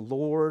 because the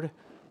Lord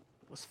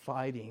was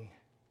fighting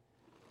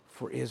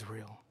for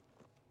Israel.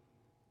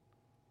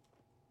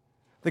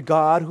 The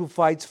God who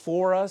fights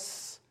for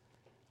us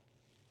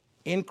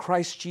in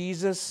Christ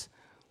Jesus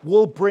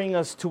will bring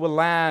us to a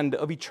land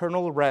of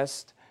eternal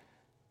rest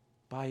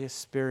by His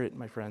Spirit,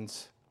 my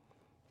friends.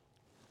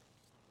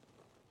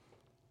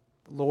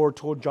 The Lord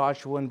told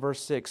Joshua in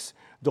verse 6,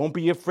 don't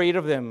be afraid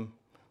of them,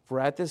 for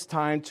at this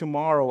time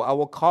tomorrow I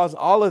will cause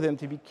all of them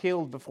to be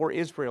killed before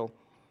Israel.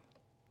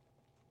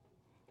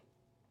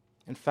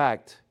 In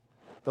fact,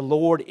 the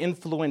Lord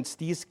influenced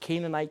these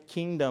Canaanite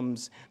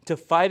kingdoms to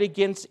fight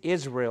against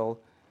Israel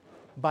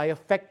by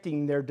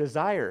affecting their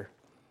desire.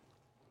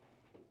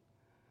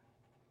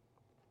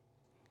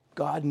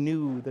 God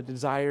knew the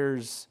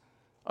desires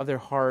of their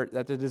heart,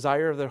 that the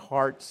desire of their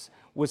hearts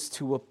was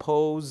to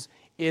oppose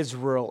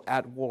Israel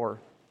at war.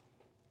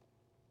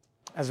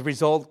 As a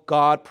result,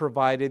 God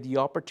provided the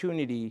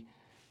opportunity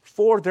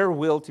for their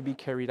will to be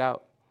carried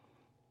out.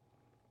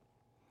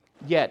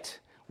 Yet,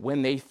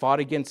 when they fought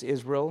against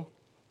Israel,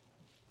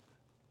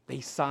 they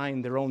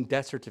signed their own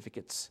death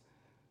certificates.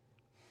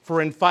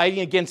 For in fighting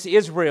against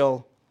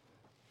Israel,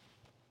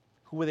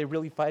 who were they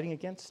really fighting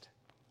against?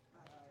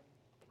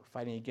 They were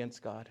fighting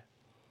against God.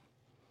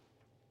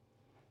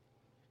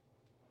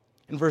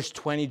 In verse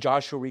 20,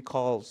 Joshua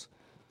recalls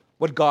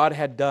what God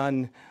had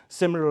done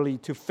similarly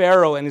to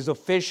Pharaoh and his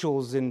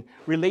officials in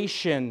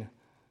relation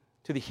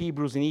to the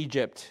Hebrews in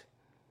Egypt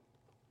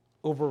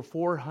over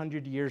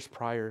 400 years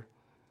prior.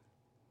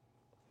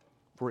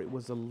 For it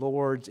was the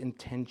Lord's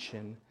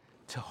intention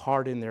to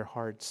harden their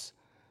hearts,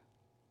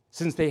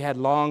 since they had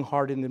long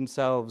hardened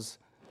themselves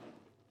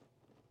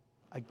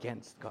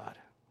against God.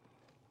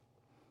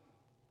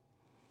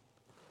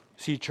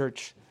 See,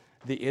 church,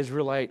 the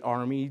Israelite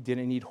army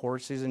didn't need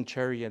horses and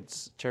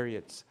chariots.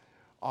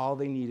 All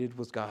they needed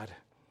was God.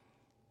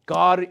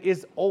 God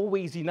is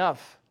always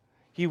enough.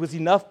 He was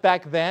enough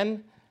back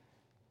then,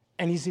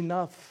 and He's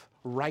enough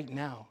right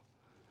now.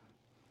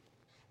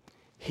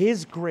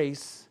 His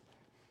grace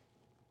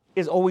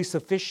is always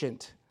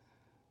sufficient.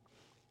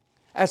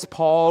 As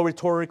Paul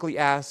rhetorically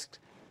asked,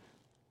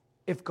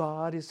 if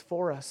God is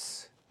for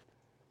us,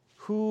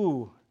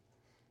 who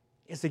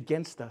is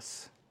against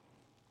us?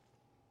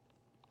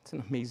 It's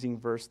an amazing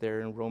verse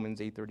there in Romans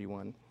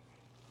 8:31.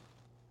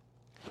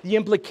 The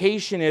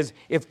implication is,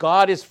 if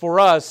God is for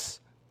us,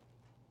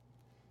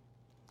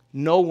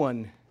 no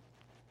one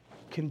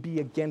can be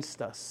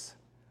against us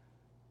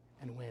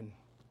and win.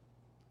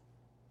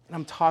 And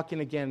I'm talking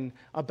again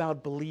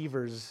about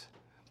believers,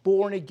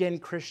 born-again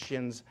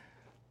Christians.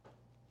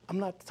 I'm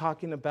not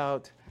talking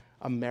about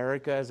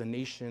America as a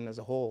nation as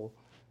a whole.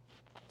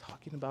 I'm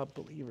talking about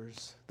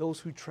believers, those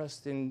who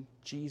trust in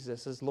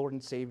Jesus as Lord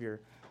and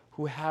Savior,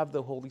 who have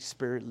the Holy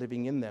Spirit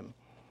living in them.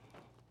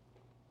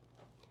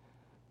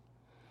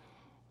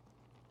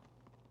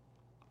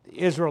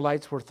 The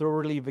Israelites were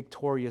thoroughly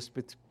victorious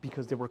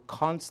because they were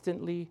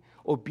constantly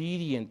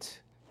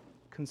obedient,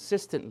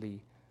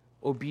 consistently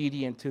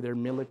obedient to their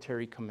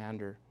military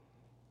commander,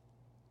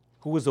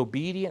 who was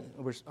obedient.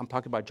 I'm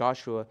talking about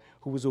Joshua,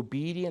 who was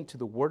obedient to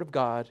the word of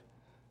God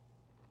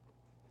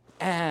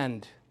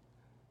and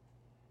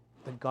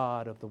the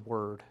God of the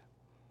word.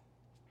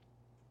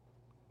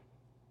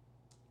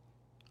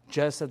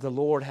 Just as the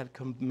Lord had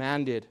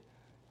commanded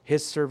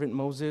his servant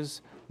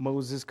Moses,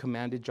 Moses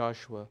commanded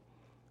Joshua.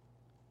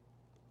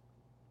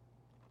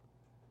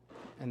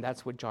 And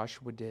that's what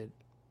Joshua did,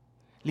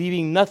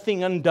 leaving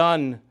nothing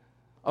undone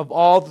of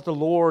all that the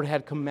Lord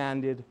had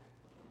commanded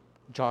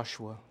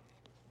Joshua.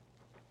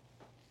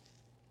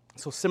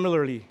 So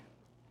similarly,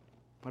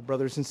 my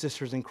brothers and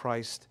sisters in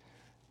Christ,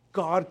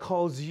 God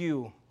calls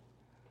you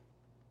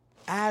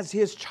as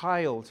his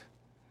child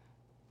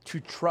to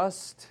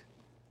trust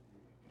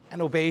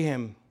and obey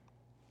him.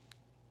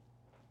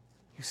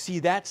 You see,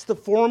 that's the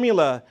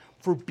formula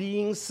for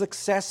being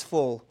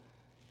successful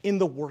in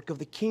the work of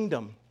the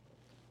kingdom.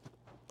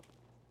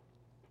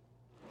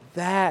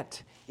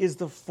 That is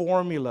the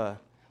formula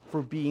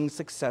for being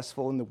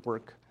successful in the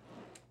work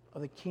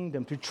of the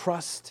kingdom, to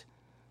trust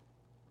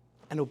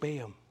and obey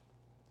him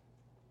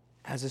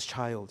as his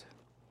child.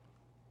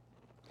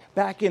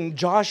 Back in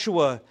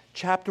Joshua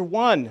chapter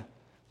 1,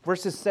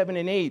 verses 7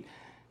 and 8,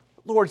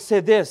 the Lord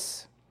said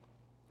this,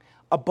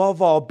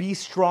 "Above all, be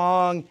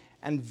strong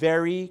and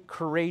very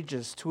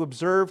courageous, to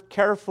observe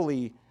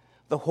carefully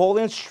the whole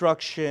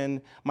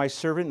instruction my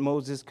servant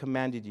Moses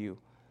commanded you.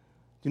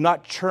 Do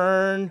not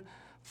turn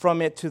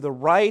from it to the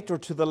right or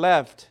to the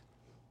left,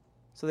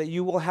 so that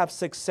you will have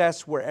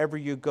success wherever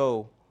you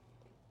go.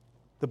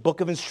 The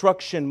book of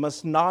instruction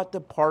must not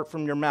depart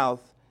from your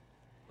mouth.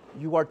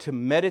 You are to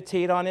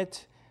meditate on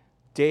it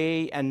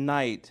day and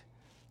night,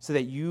 so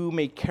that you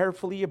may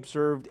carefully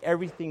observe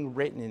everything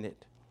written in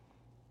it.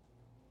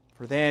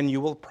 For then you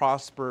will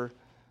prosper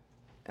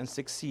and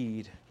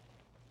succeed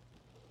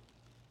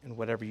in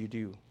whatever you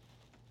do."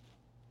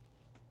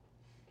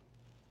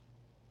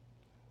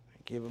 I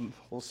gave a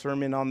whole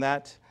sermon on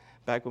that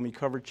back when we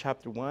covered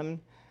chapter 1.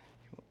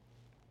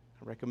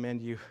 I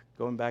recommend you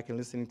going back and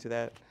listening to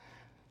that.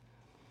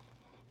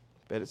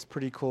 But it's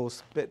pretty cool.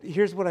 But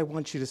here's what I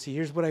want you to see.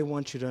 Here's what I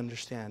want you to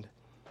understand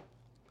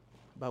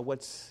about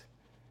what's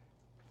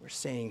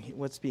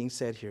being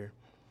said here.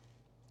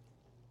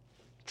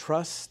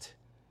 Trust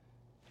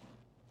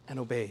and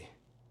obey,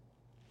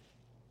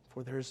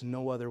 for there is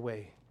no other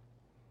way.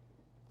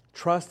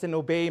 Trust and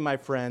obey, my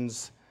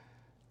friends,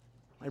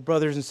 my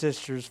brothers and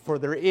sisters, for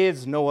there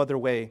is no other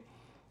way.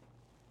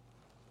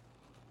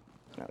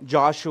 Now,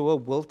 Joshua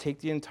will take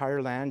the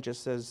entire land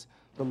just as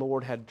the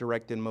Lord had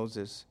directed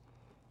Moses.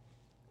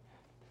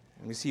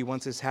 And we see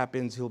once this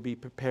happens, he'll be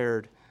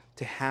prepared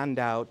to hand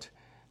out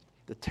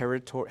a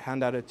territorial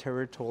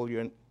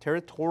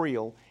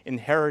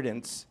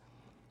inheritance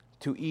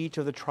to each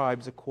of the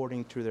tribes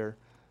according to their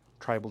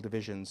tribal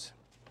divisions.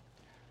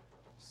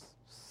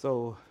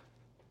 So,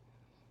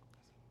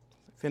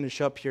 finish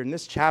up here in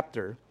this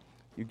chapter.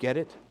 You get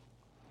it?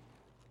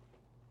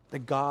 The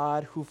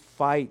God who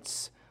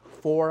fights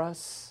for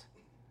us,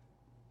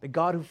 the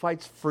God who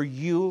fights for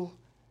you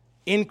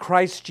in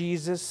Christ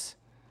Jesus,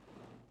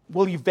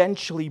 will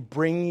eventually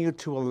bring you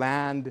to a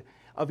land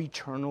of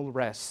eternal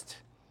rest.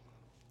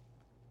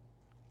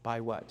 By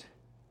what?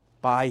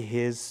 By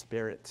his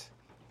Spirit.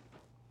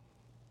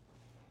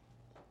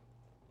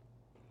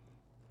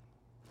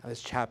 Now,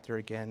 this chapter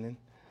again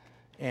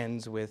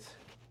ends with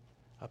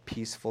a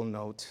peaceful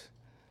note.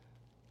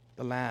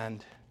 The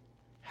land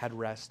had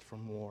rest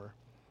from war.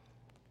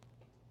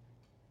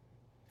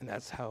 And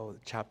that's how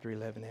chapter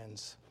 11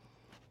 ends.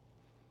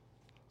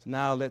 So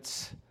now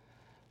let's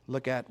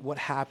look at what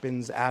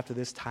happens after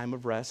this time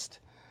of rest,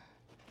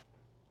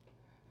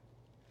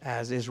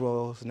 as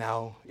Israel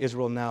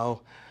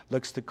now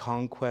looks to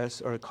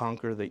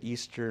conquer the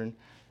eastern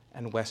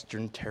and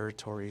western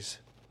territories.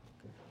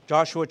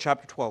 Joshua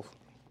chapter 12.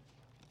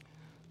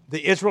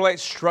 The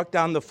Israelites struck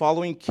down the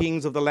following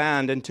kings of the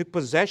land and took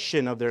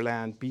possession of their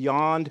land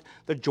beyond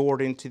the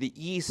Jordan to the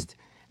east,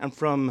 and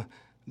from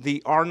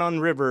the Arnon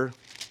River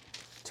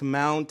to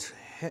Mount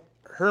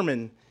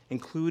Hermon,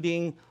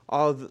 including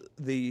all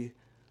the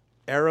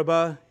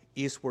Arabah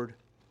eastward.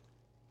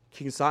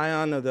 King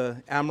Sihon of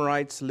the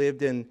Amorites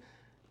lived in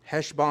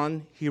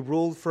Heshbon. He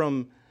ruled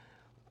from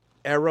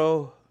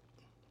Aroer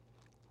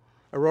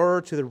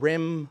to the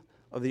rim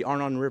of the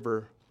Arnon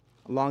River,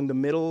 along the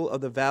middle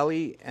of the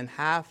valley and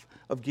half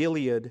of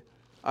Gilead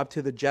up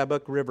to the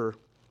Jabbok River,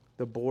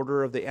 the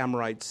border of the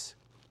Amorites.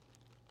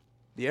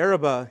 The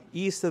Arabah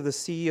east of the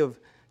Sea of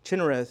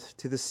Chinnereth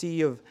to the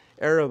Sea of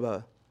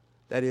Arabah,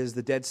 that is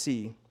the Dead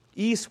Sea,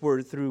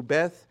 eastward through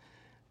Beth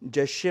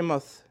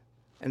Jeshimoth,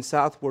 and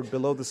southward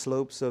below the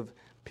slopes of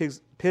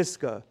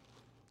Pisgah.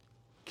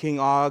 King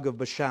Og of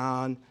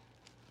Bashan,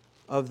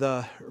 of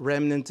the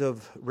remnant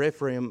of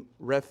Rephaim,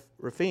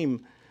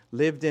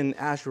 lived in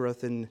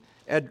Asheroth and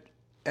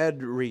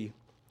Edrei.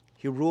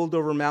 He ruled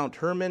over Mount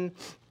Hermon,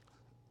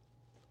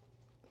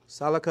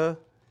 Salakah,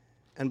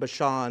 and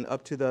Bashan,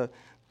 up to the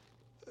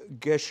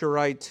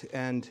Geshurite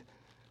and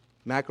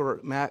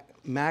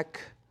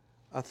Machathite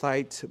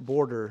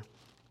border,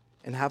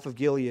 and half of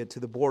Gilead to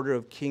the border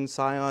of King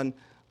Sihon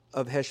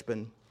of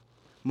Heshbon.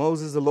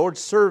 Moses, the Lord's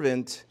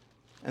servant,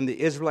 and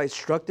the Israelites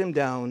struck them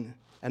down,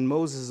 and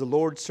Moses, the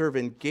Lord's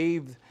servant,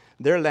 gave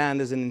their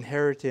land as an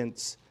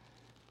inheritance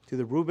to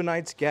the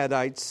Reubenites,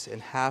 Gadites,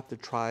 and half the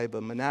tribe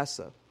of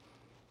Manasseh.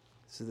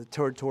 This is the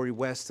territory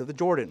west of the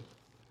Jordan.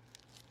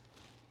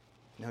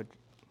 Now,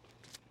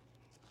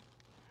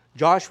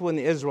 Joshua and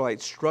the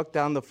Israelites struck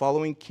down the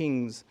following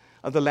kings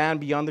of the land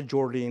beyond the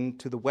Jordan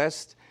to the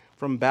west,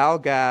 from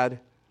Baal-Gad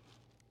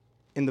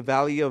in the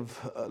valley of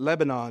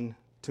Lebanon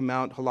to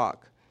Mount Halak,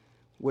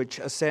 which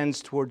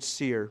ascends towards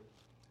Seir.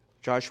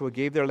 Joshua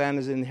gave their land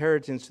as an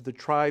inheritance to the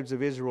tribes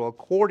of Israel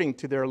according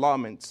to their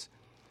allotments: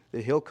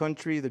 the hill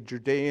country, the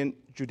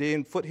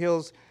Judean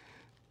foothills,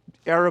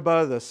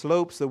 Arabah, the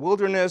slopes, the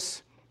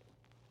wilderness,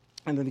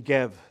 and the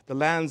Negev, the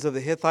lands of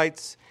the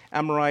Hittites,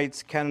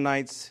 Amorites,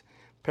 Canaanites,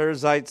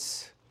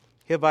 Perizzites,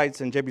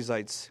 Hivites, and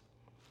Jebusites.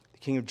 The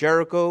king of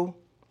Jericho,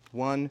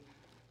 one.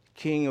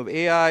 King of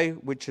Ai,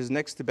 which is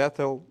next to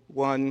Bethel,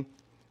 one.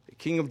 The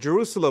king of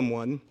Jerusalem,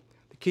 one.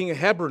 The king of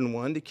Hebron,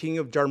 one. The king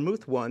of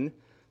Jarmuth, one.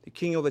 The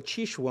king of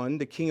Lachish, one.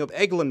 The king of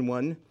Eglon,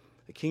 one.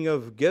 The king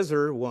of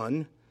Gezer,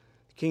 one.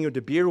 The king of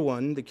Debir,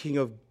 one. The king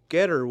of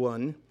Geder,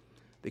 one.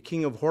 The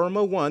king of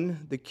Hormah,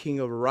 one. The king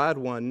of Arad,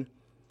 one.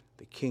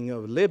 The king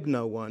of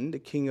Libnah, one. The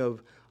king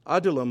of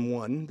Adullam,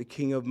 one. The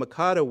king of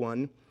Makkadah,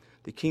 one.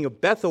 The king of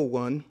Bethel,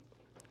 one.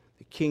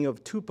 The king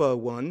of Tupah,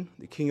 one.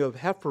 The king of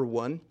Hepher,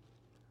 one.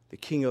 The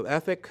king of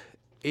Aphek,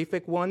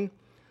 one.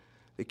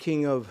 The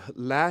king of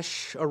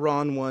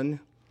Lash-Aran,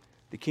 one.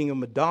 The king of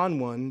Madon,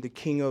 one. The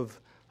king of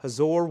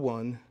Hazor,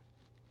 one.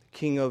 The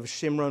king of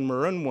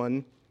Shimron-Meron,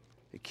 one.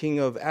 The king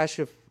of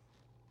Achshaph,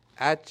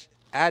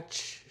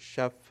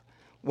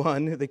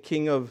 one. The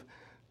king of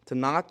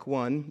Tanakh,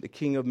 one. The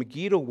king of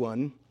Megiddo,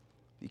 one.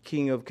 The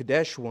king of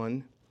Kadesh,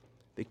 one.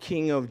 The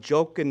king of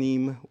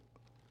Jokanim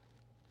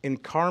in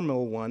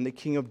Carmel, one. The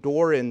king of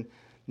Dor in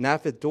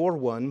Naphath Dor,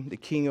 one. The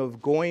king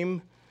of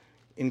Goim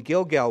in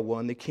Gilgal,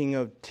 one. The king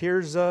of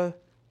Tirzah,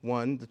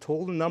 one. The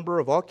total number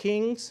of all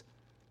kings,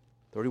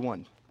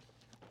 31.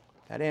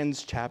 That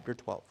ends chapter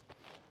 12.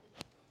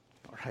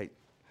 All right.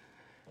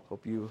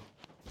 Hope you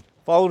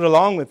followed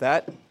along with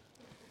that.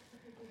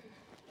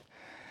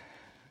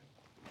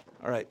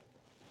 All right.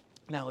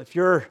 Now, if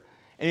you're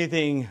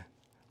anything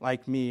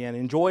like me and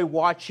enjoy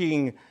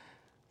watching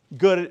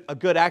a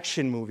good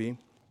action movie,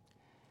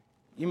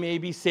 you may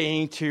be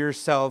saying to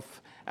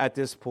yourself at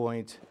this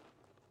point,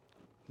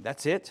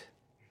 that's it?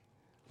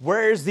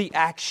 Where's the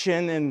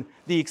action and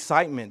the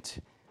excitement?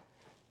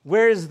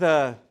 Where's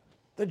the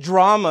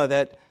drama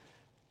that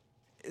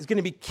is going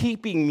to be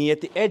keeping me at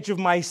the edge of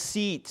my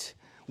seat,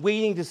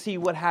 waiting to see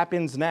what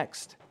happens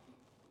next?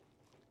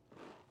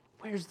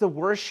 Where's the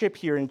worship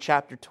here in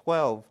chapter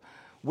 12?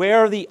 Where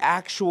are the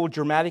actual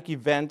dramatic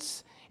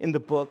events in the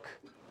book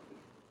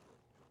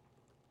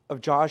of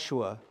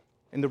Joshua?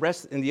 In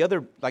the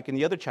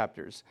other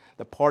chapters,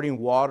 the parting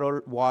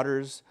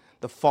waters,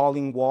 the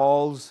falling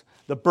walls,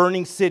 the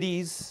burning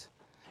cities,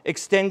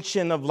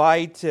 extension of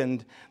light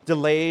and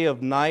delay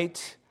of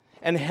night,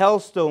 and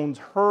hailstones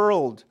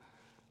hurled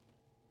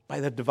by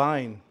the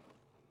divine.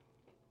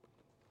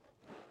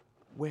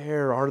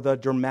 Where are the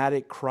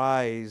dramatic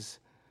cries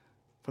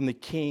from the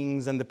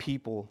kings and the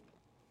people?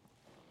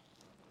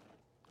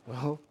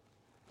 Well,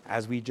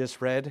 as we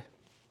just read,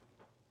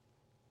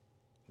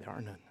 there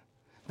are none.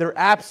 They're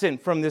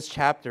absent from this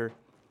chapter.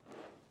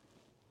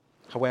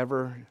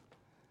 However,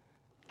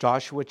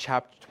 Joshua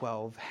chapter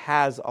 12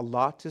 has a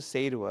lot to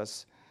say to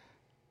us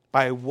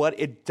by what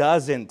it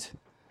doesn't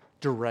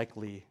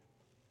directly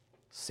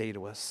say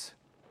to us.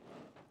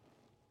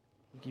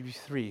 I'll give you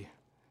three.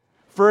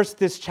 First,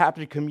 this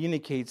chapter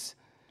communicates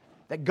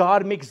that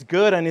God makes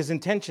good on his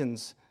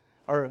intentions.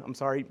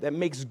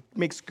 That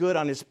makes good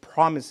on his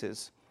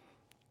promises.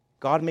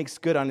 God makes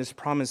good on his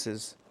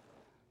promises.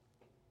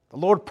 The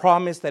Lord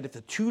promised that if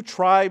the two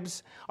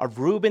tribes of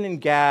Reuben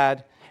and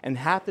Gad and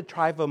half the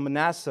tribe of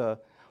Manasseh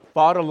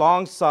fought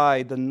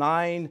alongside the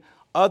 9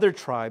 other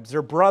tribes,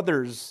 their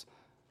brothers,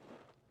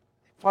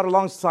 fought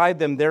alongside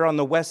them there on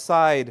the west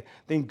side,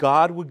 then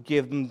God would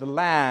give them the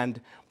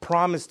land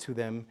promised to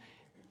them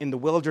in the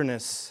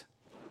wilderness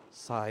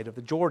side of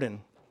the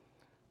Jordan.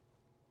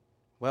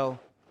 Well,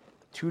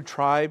 the 2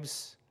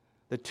 tribes,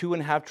 the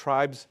 2.5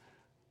 tribes,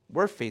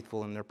 were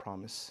faithful in their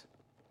promise.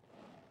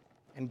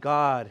 And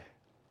God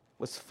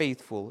was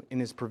faithful in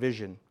his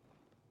provision.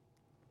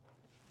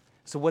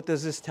 So what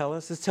does this tell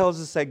us? This tells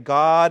us that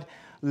God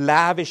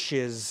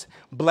lavishes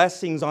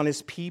blessings on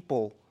his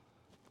people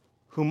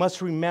who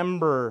must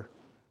remember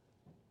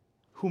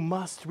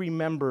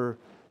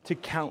to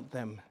count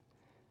them.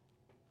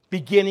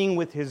 Beginning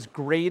with his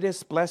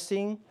greatest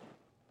blessing,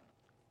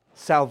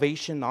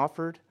 salvation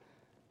offered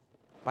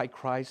by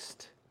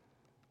Christ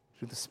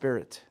through the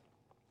Spirit.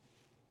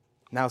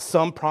 Now,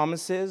 some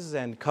promises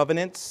and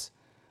covenants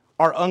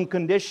are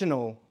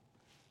unconditional,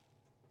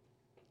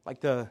 like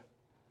the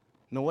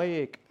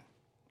Noahic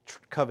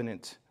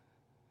covenant.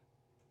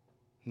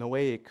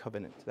 Noahic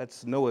covenant.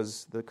 That's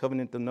the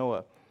covenant of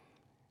Noah.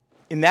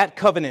 In that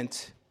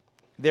covenant,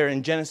 there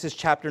in Genesis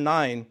chapter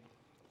 9,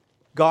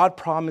 God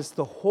promised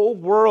the whole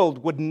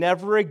world would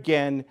never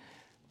again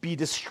be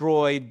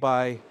destroyed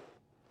by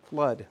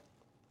flood.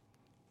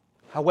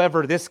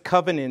 However, this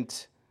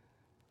covenant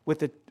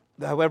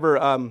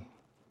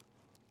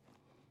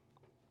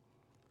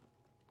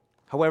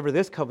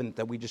this covenant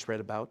that we just read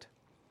about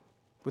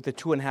with the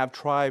 2.5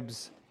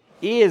 tribes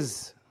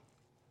is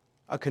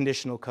a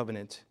conditional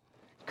covenant,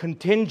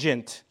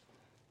 contingent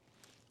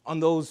on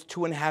those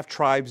 2.5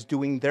 tribes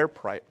doing their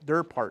part.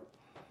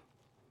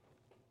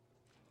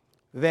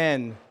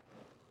 Then,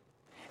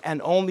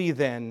 and only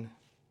then,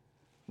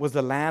 was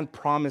the land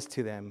promised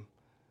to them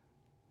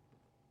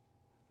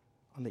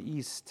on the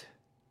east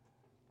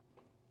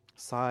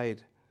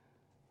side.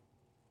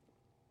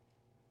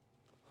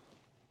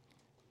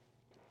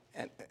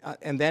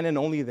 And then and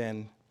only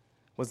then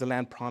was the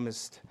land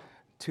promised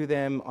to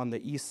them on the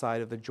east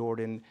side of the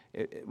Jordan.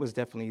 It was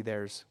definitely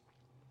theirs.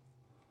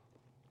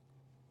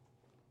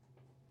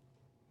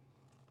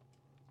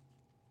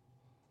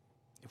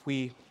 If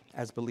we,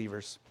 as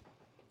believers,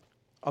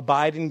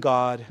 abide in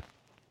God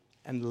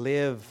and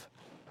live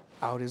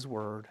out His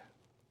Word,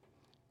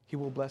 He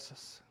will bless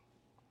us.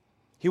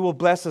 He will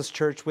bless us,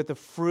 church, with the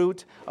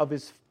fruit of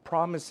His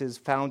promises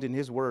found in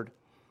His Word.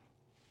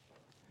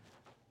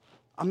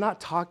 I'm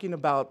not talking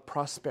about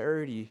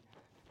prosperity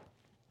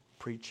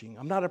preaching.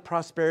 I'm not a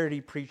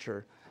prosperity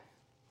preacher.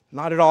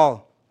 Not at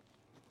all.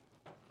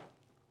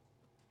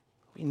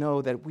 We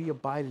know that we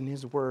abide in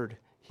His Word.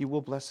 He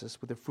will bless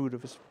us with the fruit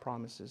of His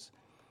promises.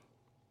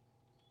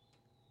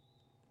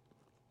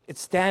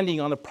 It's standing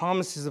on the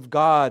promises of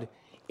God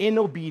in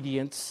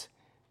obedience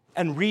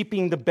and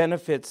reaping the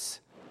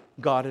benefits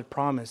God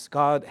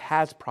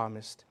has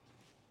promised.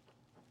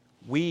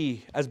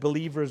 We, as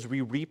believers,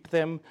 we reap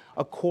them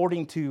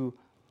according to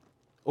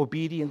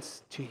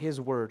obedience to His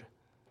Word,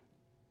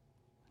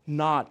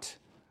 not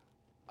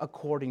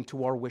according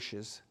to our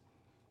wishes.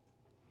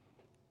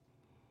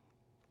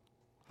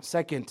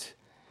 Second,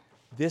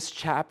 this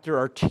chapter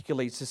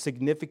articulates the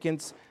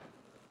significance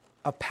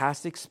of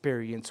past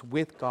experience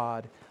with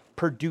God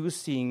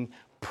producing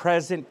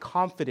present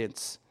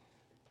confidence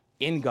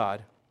in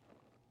God.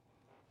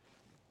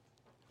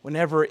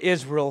 Whenever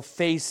Israel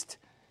faced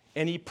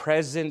any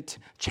present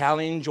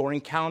challenge or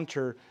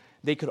encounter,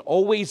 they could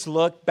always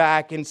look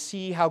back and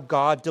see how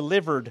God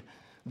delivered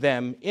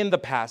them in the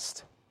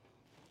past.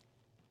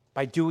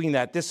 By doing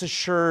that, this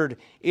assured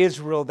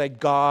Israel that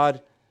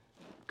God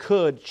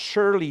could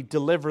surely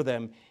deliver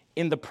them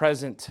in the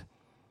present.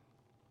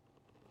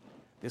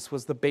 This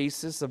was the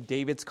basis of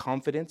David's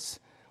confidence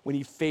when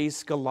he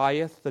faced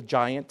Goliath, the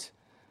giant,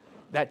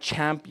 that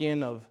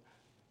champion of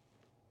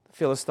the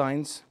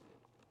Philistines.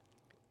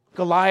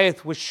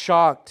 Goliath was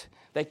shocked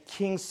that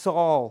King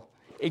Saul,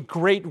 a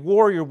great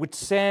warrior, would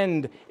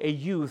send a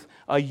youth,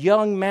 a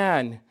young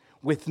man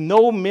with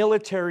no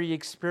military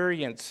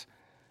experience,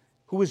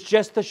 who was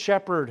just a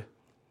shepherd,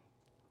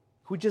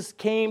 who just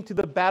came to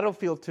the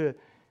battlefield to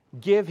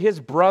give his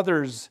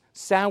brothers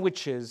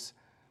sandwiches.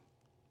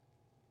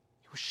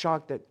 He was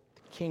shocked that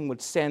the king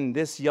would send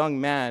this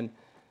young man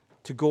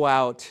to go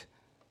out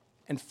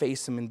and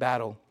face him in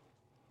battle.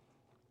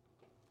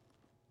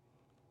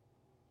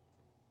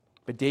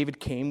 But David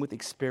came with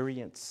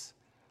experience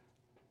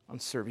on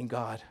serving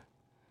God,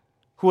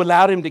 who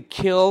allowed him to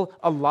kill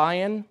a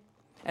lion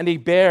and a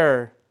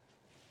bear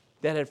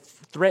that had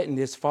threatened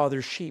his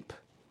father's sheep.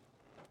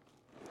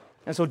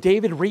 And so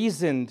David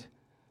reasoned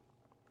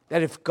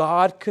that if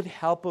God could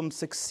help him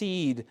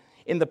succeed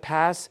in the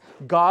past,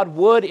 God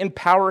would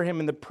empower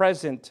him in the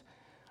present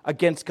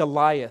against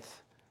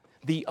Goliath,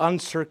 the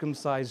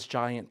uncircumcised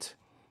giant.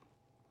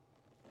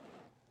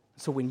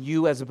 So when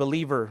you, as a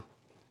believer,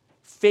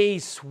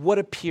 face what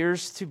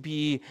appears to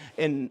be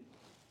an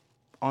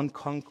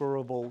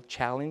unconquerable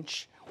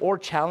challenge or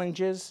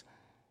challenges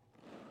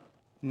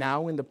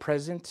now in the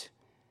present,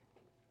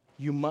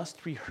 you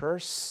must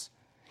rehearse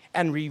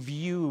and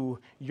review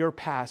your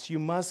past. You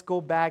must go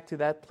back to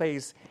that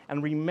place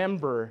and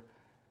remember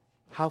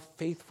how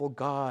faithful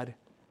God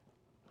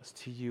was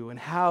to you and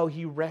how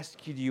He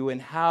rescued you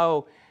and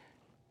how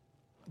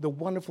the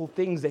wonderful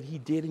things that He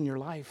did in your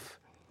life,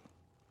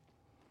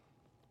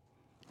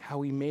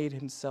 how He made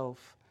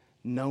Himself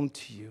known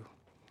to you.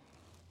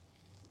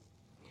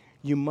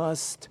 You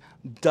must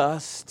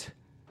dust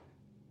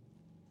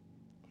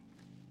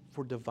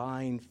for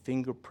divine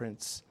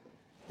fingerprints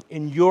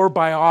in your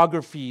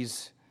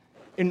biographies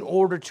in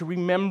order to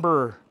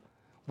remember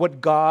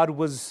that God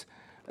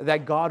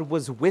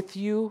was with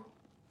you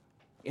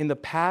in the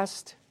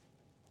past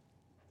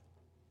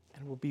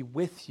and will be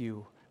with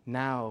you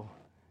now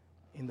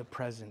in the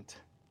present.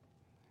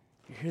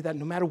 You hear that?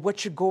 No matter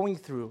what you're going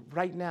through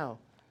right now,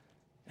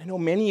 I know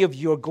many of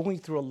you are going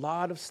through a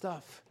lot of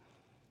stuff.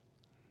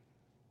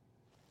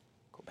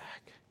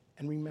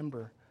 and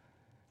remember.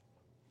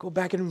 Go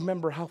back and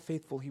remember how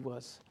faithful he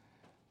was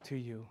to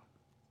you.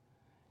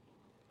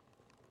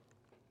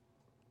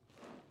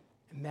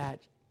 And that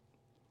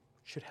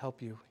should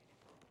help you.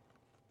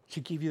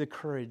 Should give you the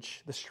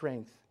courage, the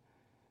strength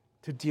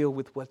to deal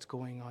with what's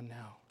going on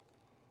now.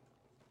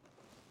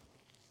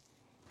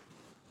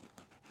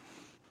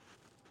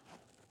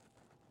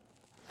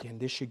 Again,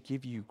 this should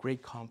give you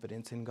great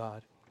confidence in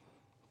God.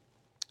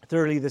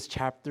 Thirdly, this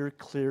chapter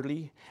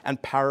clearly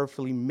and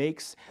powerfully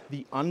makes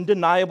the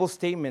undeniable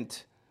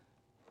statement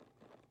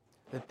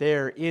that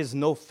there is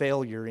no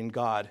failure in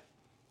God.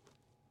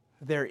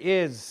 There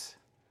is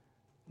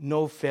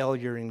no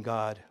failure in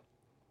God.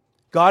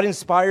 God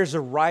inspires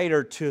a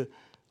writer to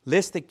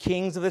list the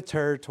kings of the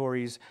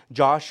territories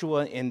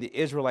Joshua and the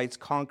Israelites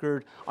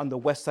conquered on the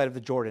west side of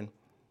the Jordan.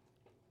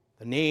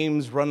 The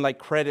names run like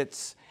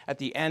credits at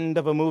the end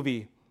of a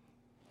movie.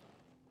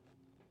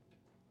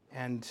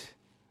 And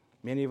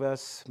many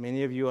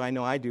of you, I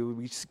know I do,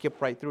 we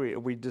skip right through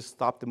it. We just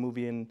stop the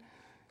movie and,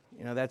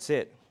 that's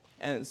it.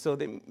 And so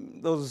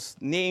those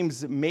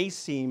names may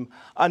seem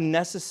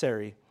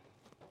unnecessary.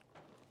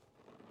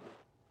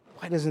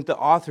 Why doesn't the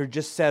author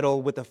just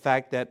settle with the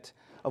fact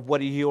of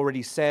what he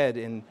already said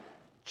in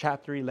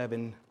chapter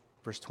 11,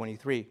 verse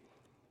 23?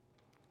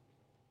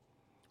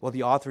 Well,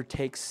 the author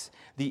takes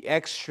the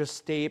extra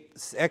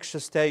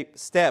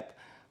step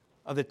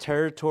of the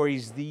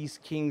territories these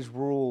kings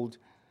ruled.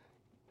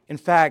 In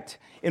fact,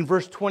 in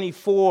verse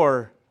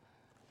 24,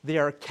 they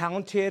are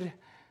counted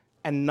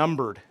and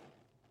numbered.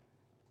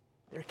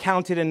 They're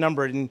counted and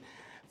numbered. And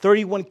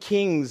 31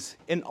 kings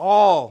in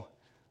all,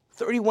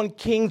 31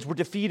 kings were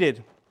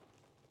defeated.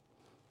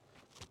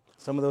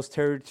 Some of those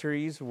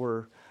territories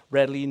were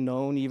readily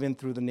known even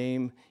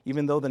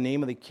though the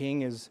name of the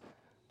king is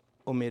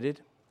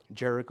omitted.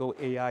 Jericho,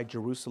 Ai,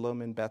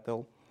 Jerusalem, and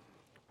Bethel.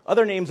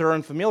 Other names are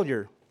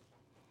unfamiliar.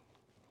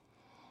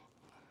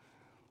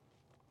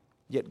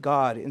 Yet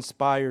God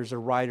inspires a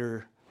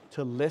writer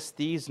to list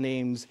these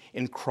names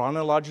in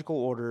chronological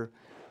order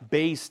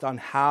based on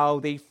how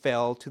they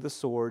fell to the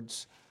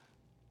swords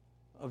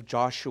of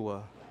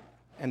Joshua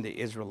and the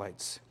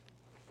Israelites.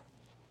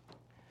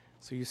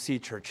 So you see,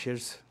 church,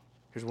 here's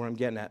where I'm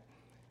getting at.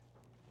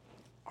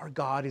 Our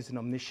God is an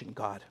omniscient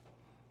God.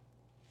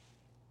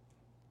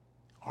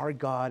 Our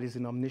God is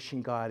an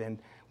omniscient God. And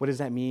what does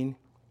that mean?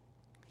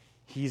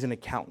 He's an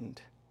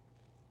accountant.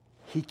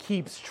 He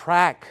keeps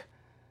track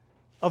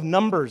of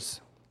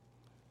numbers.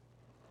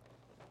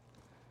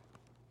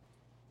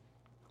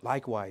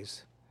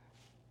 Likewise,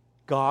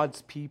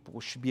 God's people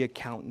should be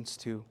accountants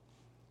too.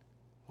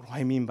 What do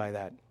I mean by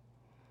that?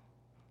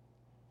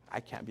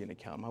 I can't be an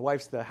accountant. My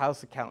wife's the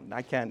house accountant.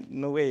 I can't,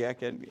 no way I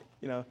can,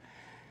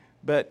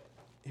 But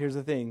here's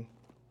the thing.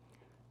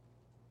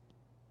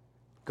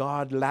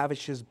 God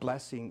lavishes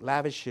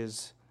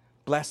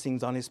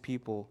blessings on his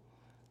people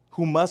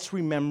who must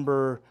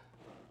remember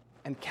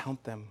and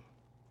count them.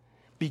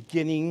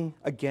 Beginning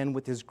again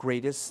with his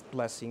greatest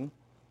blessing,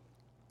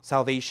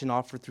 salvation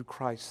offered through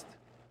Christ,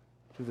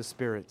 through the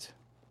Spirit.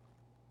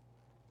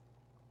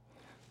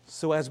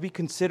 So as we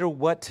consider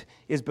what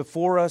is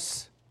before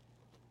us,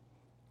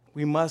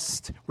 we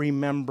must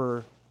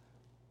remember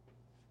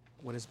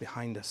what is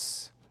behind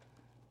us.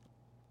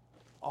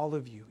 All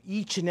of you,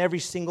 each and every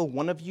single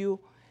one of you,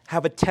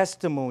 have a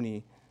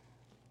testimony.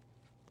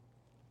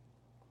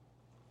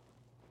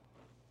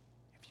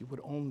 If you would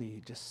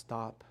only just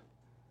stop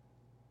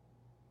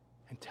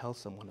and tell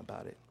someone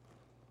about it.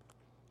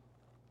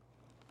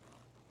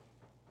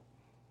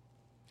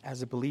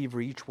 As a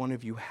believer, each one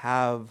of you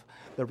have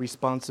the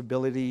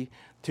responsibility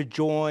to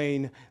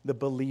join the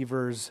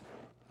believer's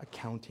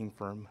accounting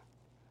firm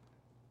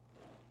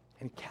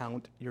and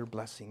count your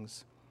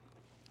blessings.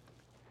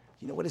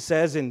 You know what it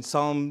says in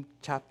Psalm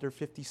chapter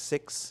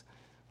 56,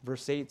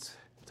 verse 8?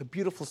 It's a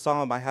beautiful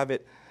psalm. I have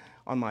it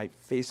on my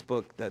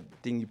Facebook, that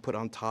thing you put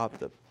on top,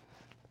 the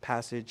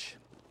passage,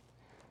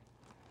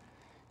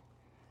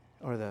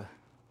 or the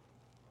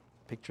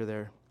picture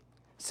there.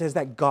 It says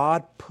that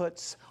God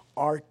puts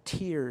our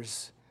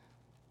tears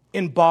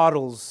in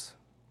bottles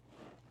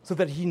so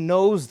that he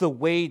knows the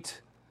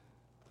weight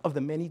of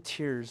the many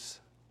tears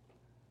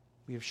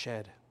we have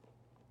shed.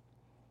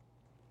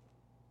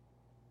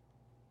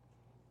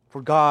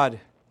 For God,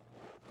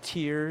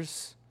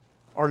 tears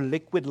are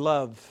liquid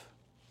love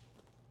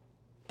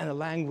and a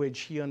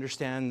language he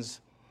understands.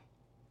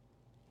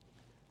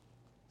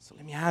 So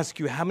let me ask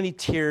you, how many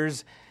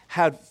tears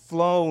had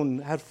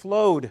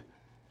flowed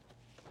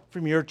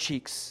from your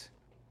cheeks?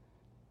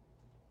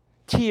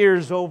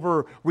 Tears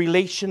over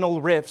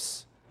relational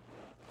rifts,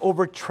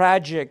 over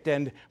tragic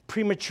and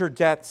premature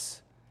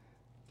deaths.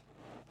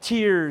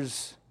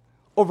 Tears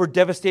over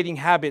devastating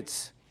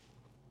habits.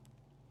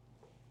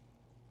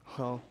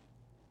 Well,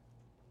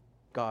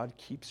 God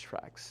keeps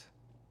track.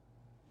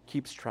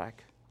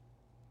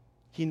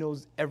 He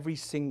knows every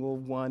single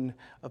one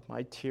of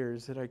my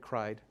tears that I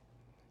cried.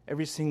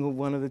 Every single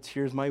one of the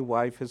tears my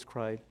wife has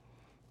cried.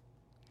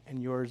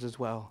 And yours as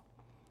well.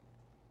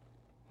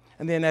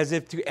 And then, as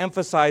if to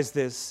emphasize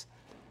this,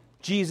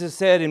 Jesus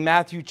said in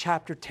Matthew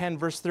chapter 10,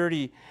 verse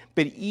 30,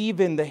 but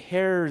even the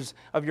hairs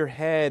of your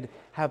head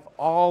have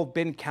all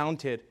been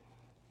counted.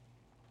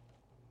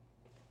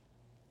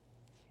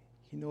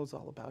 He knows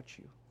all about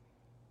you.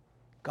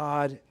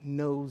 God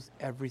knows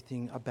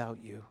everything about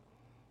you.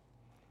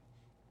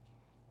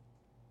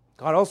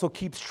 God also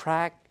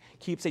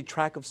keeps a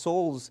track of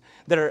souls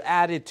that are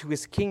added to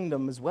his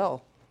kingdom as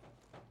well.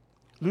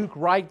 Luke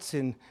writes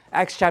in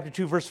Acts chapter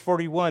 2, verse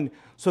 41,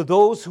 so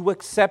those who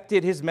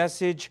accepted his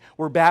message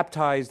were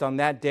baptized on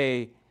that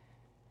day.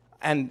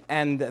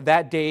 And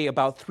that day,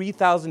 about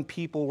 3,000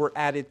 people were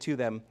added to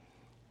them.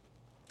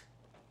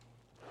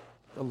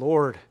 The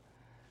Lord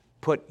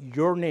put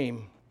your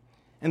name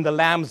in the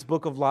Lamb's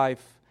book of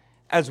life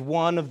as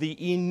one of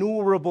the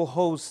innumerable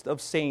host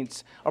of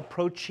saints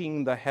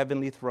approaching the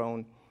heavenly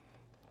throne.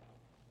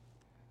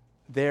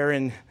 There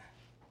in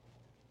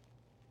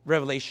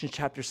Revelation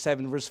chapter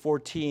 7, verse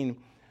 14,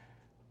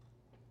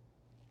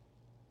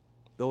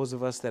 those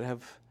of us that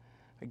have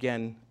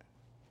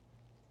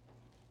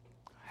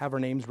our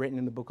names written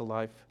in the book of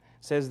life,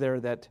 says there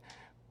that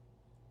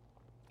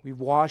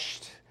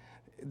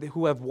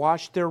who have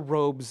washed their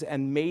robes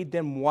and made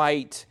them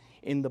white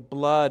in the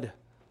blood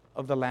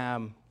of the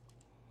Lamb.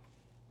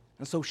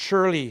 And so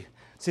surely,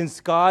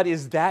 since God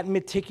is that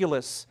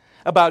meticulous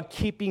about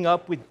keeping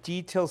up with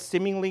details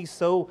seemingly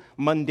so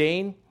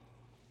mundane,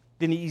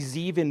 then he's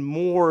even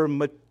more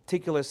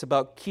meticulous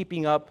about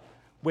keeping up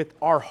with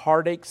our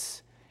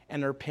heartaches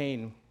and our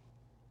pain.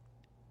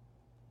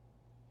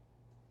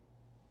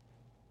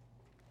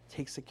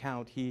 Takes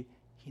account. He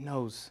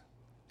knows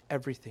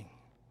everything.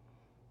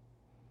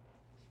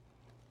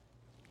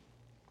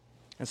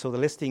 And so the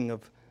listing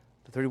of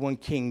the 31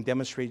 king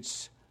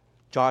demonstrates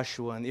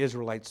Joshua and the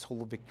Israelites'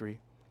 total victory.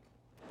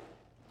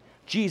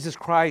 Jesus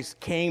Christ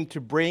came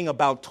to bring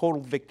about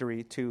total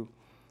victory too.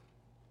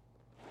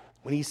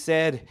 When he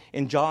said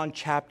in John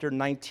chapter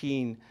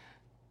 19,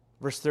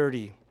 verse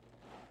 30,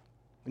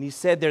 when he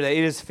said there that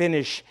it is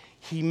finished,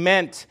 he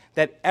meant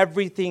that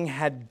everything he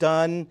had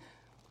done,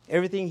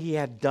 again,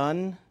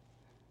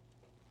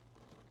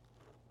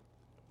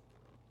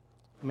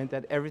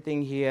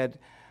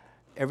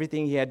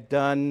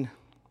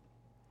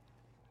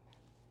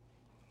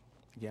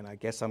 I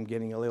guess I'm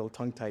getting a little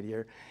tongue-tied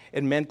here.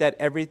 It meant that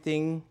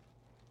everything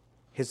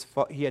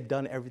he had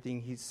done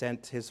everything his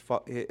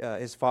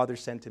Father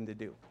sent him to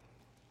do.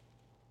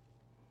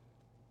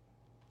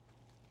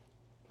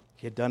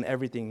 He had done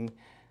everything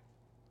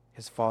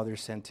his Father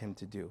sent him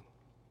to do.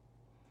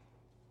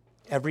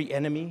 Every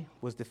enemy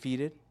was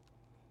defeated.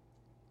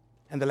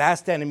 And the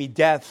last enemy,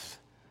 death,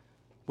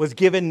 was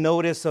given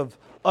notice of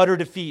utter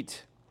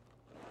defeat.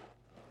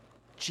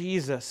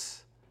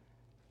 Jesus,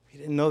 if you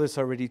didn't know this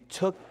already,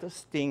 took the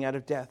sting out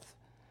of death.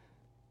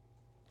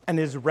 And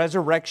his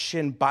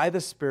resurrection by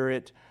the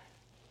Spirit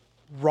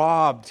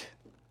robbed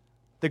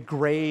the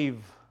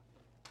grave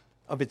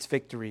of its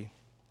victory.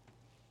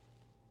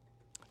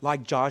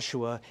 Like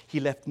Joshua, he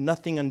left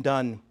nothing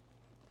undone.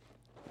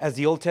 As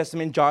the Old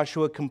Testament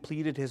Joshua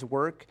completed his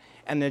work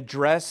and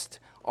addressed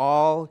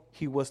all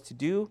he was to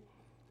do,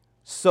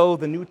 so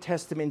the New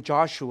Testament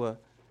Joshua,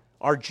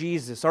 our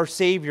Jesus, our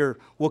Savior,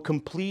 will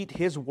complete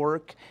his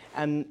work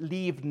and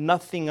leave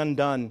nothing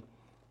undone.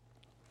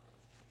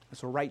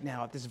 So right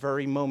now, at this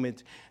very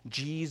moment,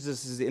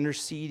 Jesus is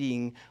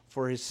interceding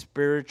for his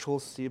spiritual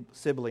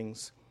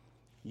siblings,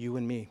 you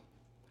and me,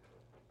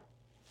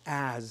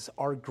 as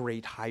our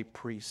great high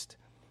priest.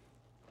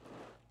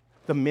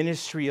 The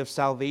ministry of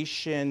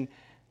salvation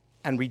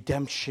and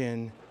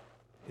redemption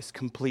is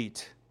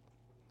complete.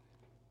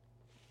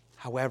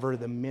 However,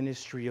 the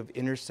ministry of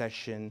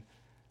intercession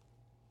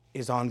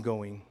is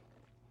ongoing.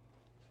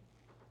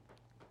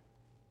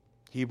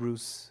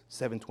 Hebrews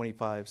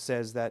 7:25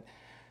 says that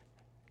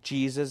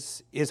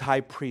Jesus is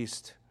high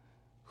priest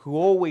who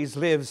always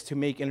lives to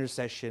make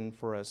intercession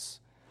for us.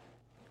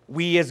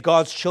 We as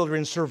God's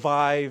children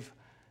survive,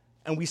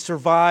 and we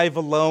survive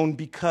alone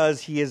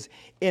because he is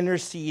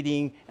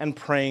interceding and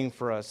praying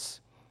for us.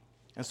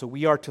 And so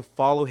we are to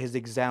follow his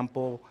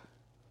example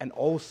and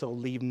also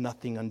leave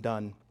nothing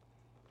undone.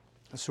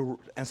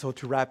 And so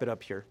to wrap it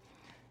up here,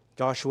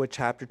 Joshua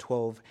chapter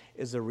 12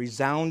 is a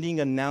resounding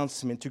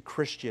announcement to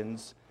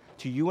Christians,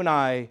 to you and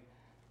I,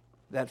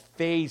 that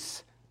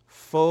face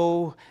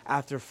foe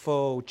after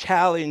foe,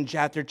 challenge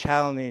after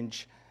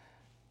challenge.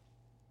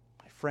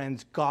 My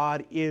friends,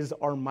 God is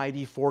our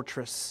mighty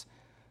fortress.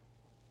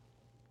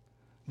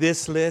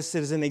 This list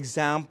is an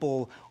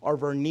example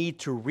of our need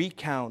to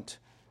recount,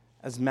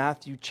 as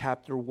Matthew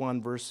chapter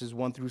 1, verses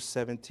 1 through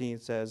 17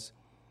 says,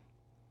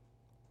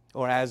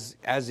 or as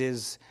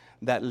is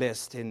that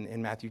list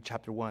in Matthew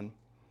chapter 1.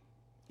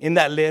 In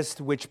that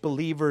list, which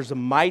believers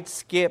might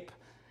skip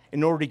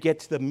in order to get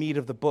to the meat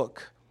of the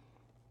book,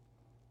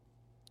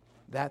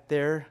 that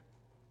there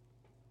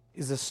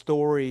is a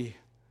story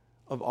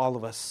of all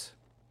of us.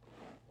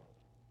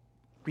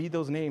 Read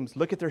those names.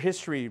 Look at their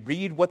history.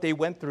 Read what they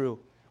went through.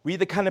 Read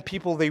the kind of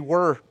people they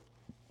were.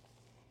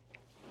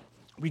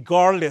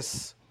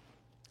 Regardless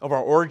of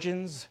our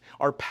origins,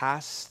 our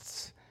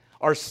pasts,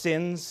 our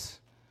sins,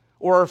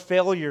 or our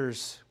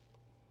failures.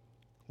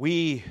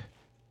 We,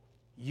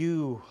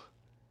 you,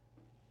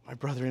 my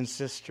brother and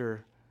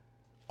sister,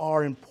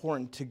 are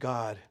important to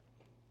God,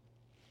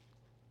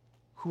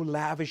 who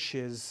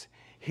lavishes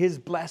His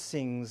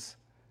blessings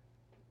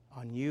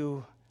on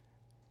you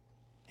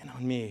and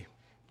on me.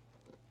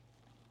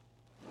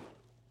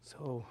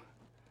 So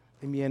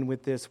let me end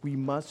with this. We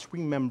must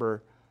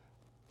remember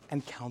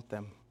and count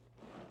them.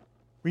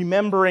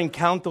 Remember and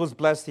count those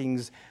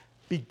blessings,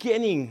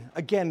 beginning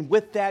again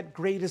with that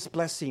greatest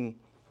blessing.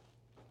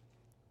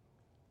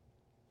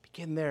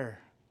 Begin there.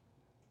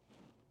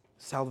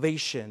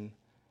 Salvation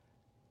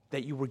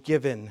that you were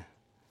given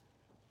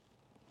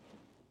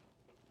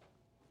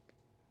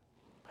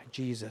by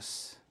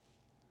Jesus.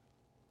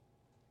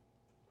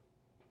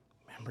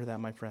 Remember that,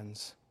 my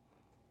friends.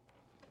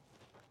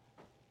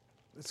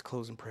 Let's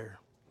close in prayer.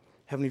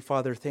 Heavenly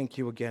Father, thank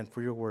you again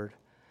for your word.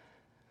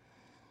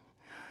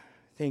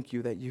 Thank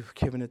you that you've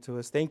given it to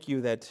us. Thank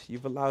you that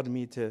you've allowed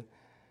me to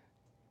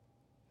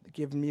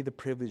give me the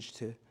privilege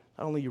to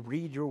not only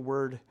read your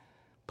word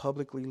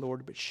publicly,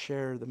 Lord, but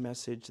share the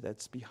message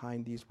that's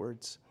behind these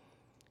words.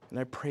 And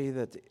I pray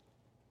that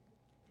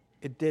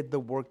it did the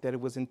work that it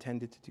was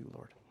intended to do,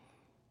 Lord.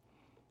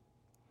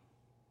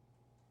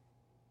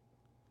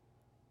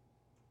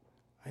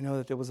 I know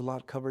that there was a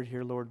lot covered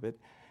here, Lord, but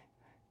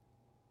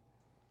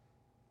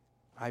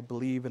I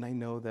believe and I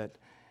know that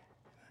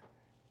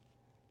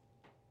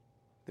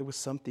there was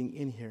something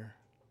in here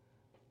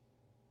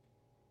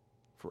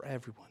for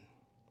everyone.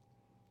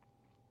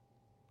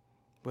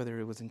 Whether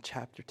it was in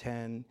chapter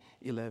 10,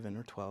 11,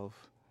 or 12.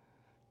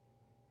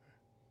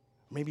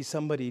 Maybe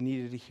somebody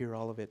needed to hear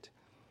all of it.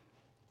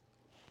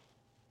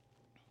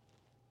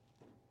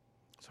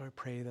 So I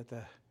pray that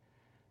the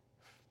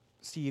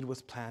seed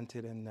was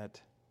planted and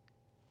that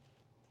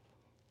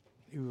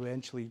it will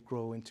eventually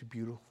grow into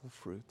beautiful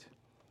fruit.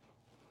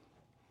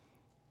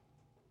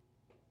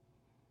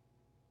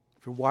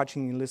 If you're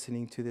watching and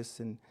listening to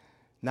this and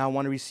now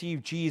want to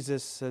receive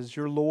Jesus as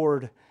your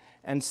Lord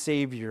and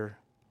Savior,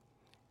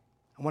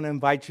 I want to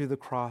invite you to the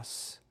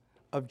cross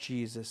of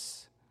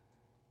Jesus.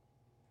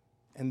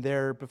 And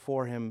there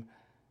before Him,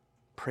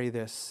 pray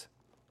this.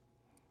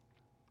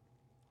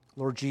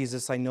 Lord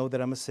Jesus, I know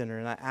that I'm a sinner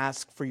and I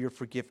ask for your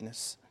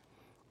forgiveness.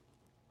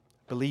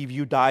 I believe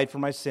you died for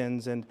my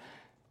sins and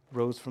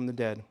rose from the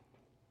dead.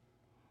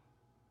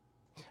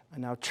 I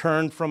now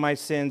turn from my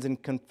sins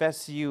and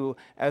confess you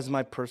as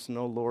my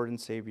personal Lord and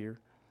Savior.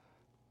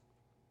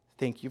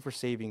 Thank you for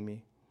saving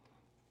me.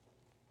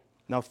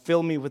 Now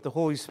fill me with the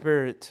Holy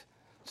Spirit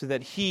so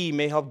that He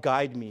may help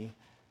guide me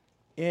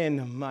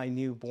in my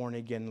new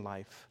born-again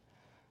life.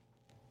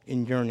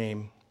 In your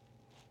name,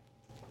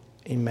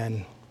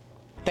 amen.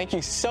 Thank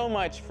you so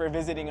much for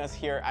visiting us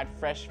here at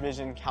Fresh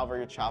Vision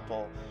Calvary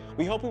Chapel.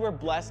 We hope you were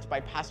blessed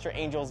by Pastor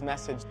Angel's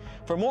message.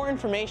 For more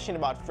information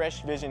about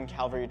Fresh Vision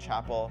Calvary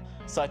Chapel,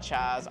 such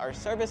as our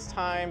service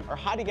time or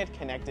how to get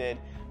connected,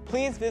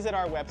 please visit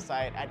our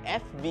website at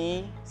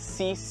fvccelp.com.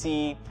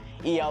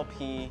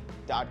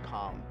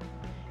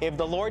 If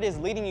the Lord is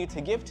leading you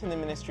to give to the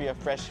ministry of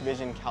Fresh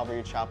Vision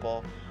Calvary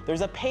Chapel,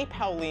 there's a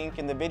PayPal link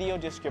in the video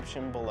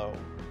description below.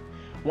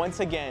 Once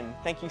again,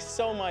 thank you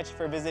so much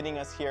for visiting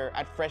us here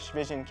at Fresh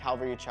Vision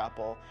Calvary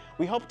Chapel.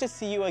 We hope to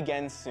see you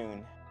again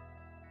soon.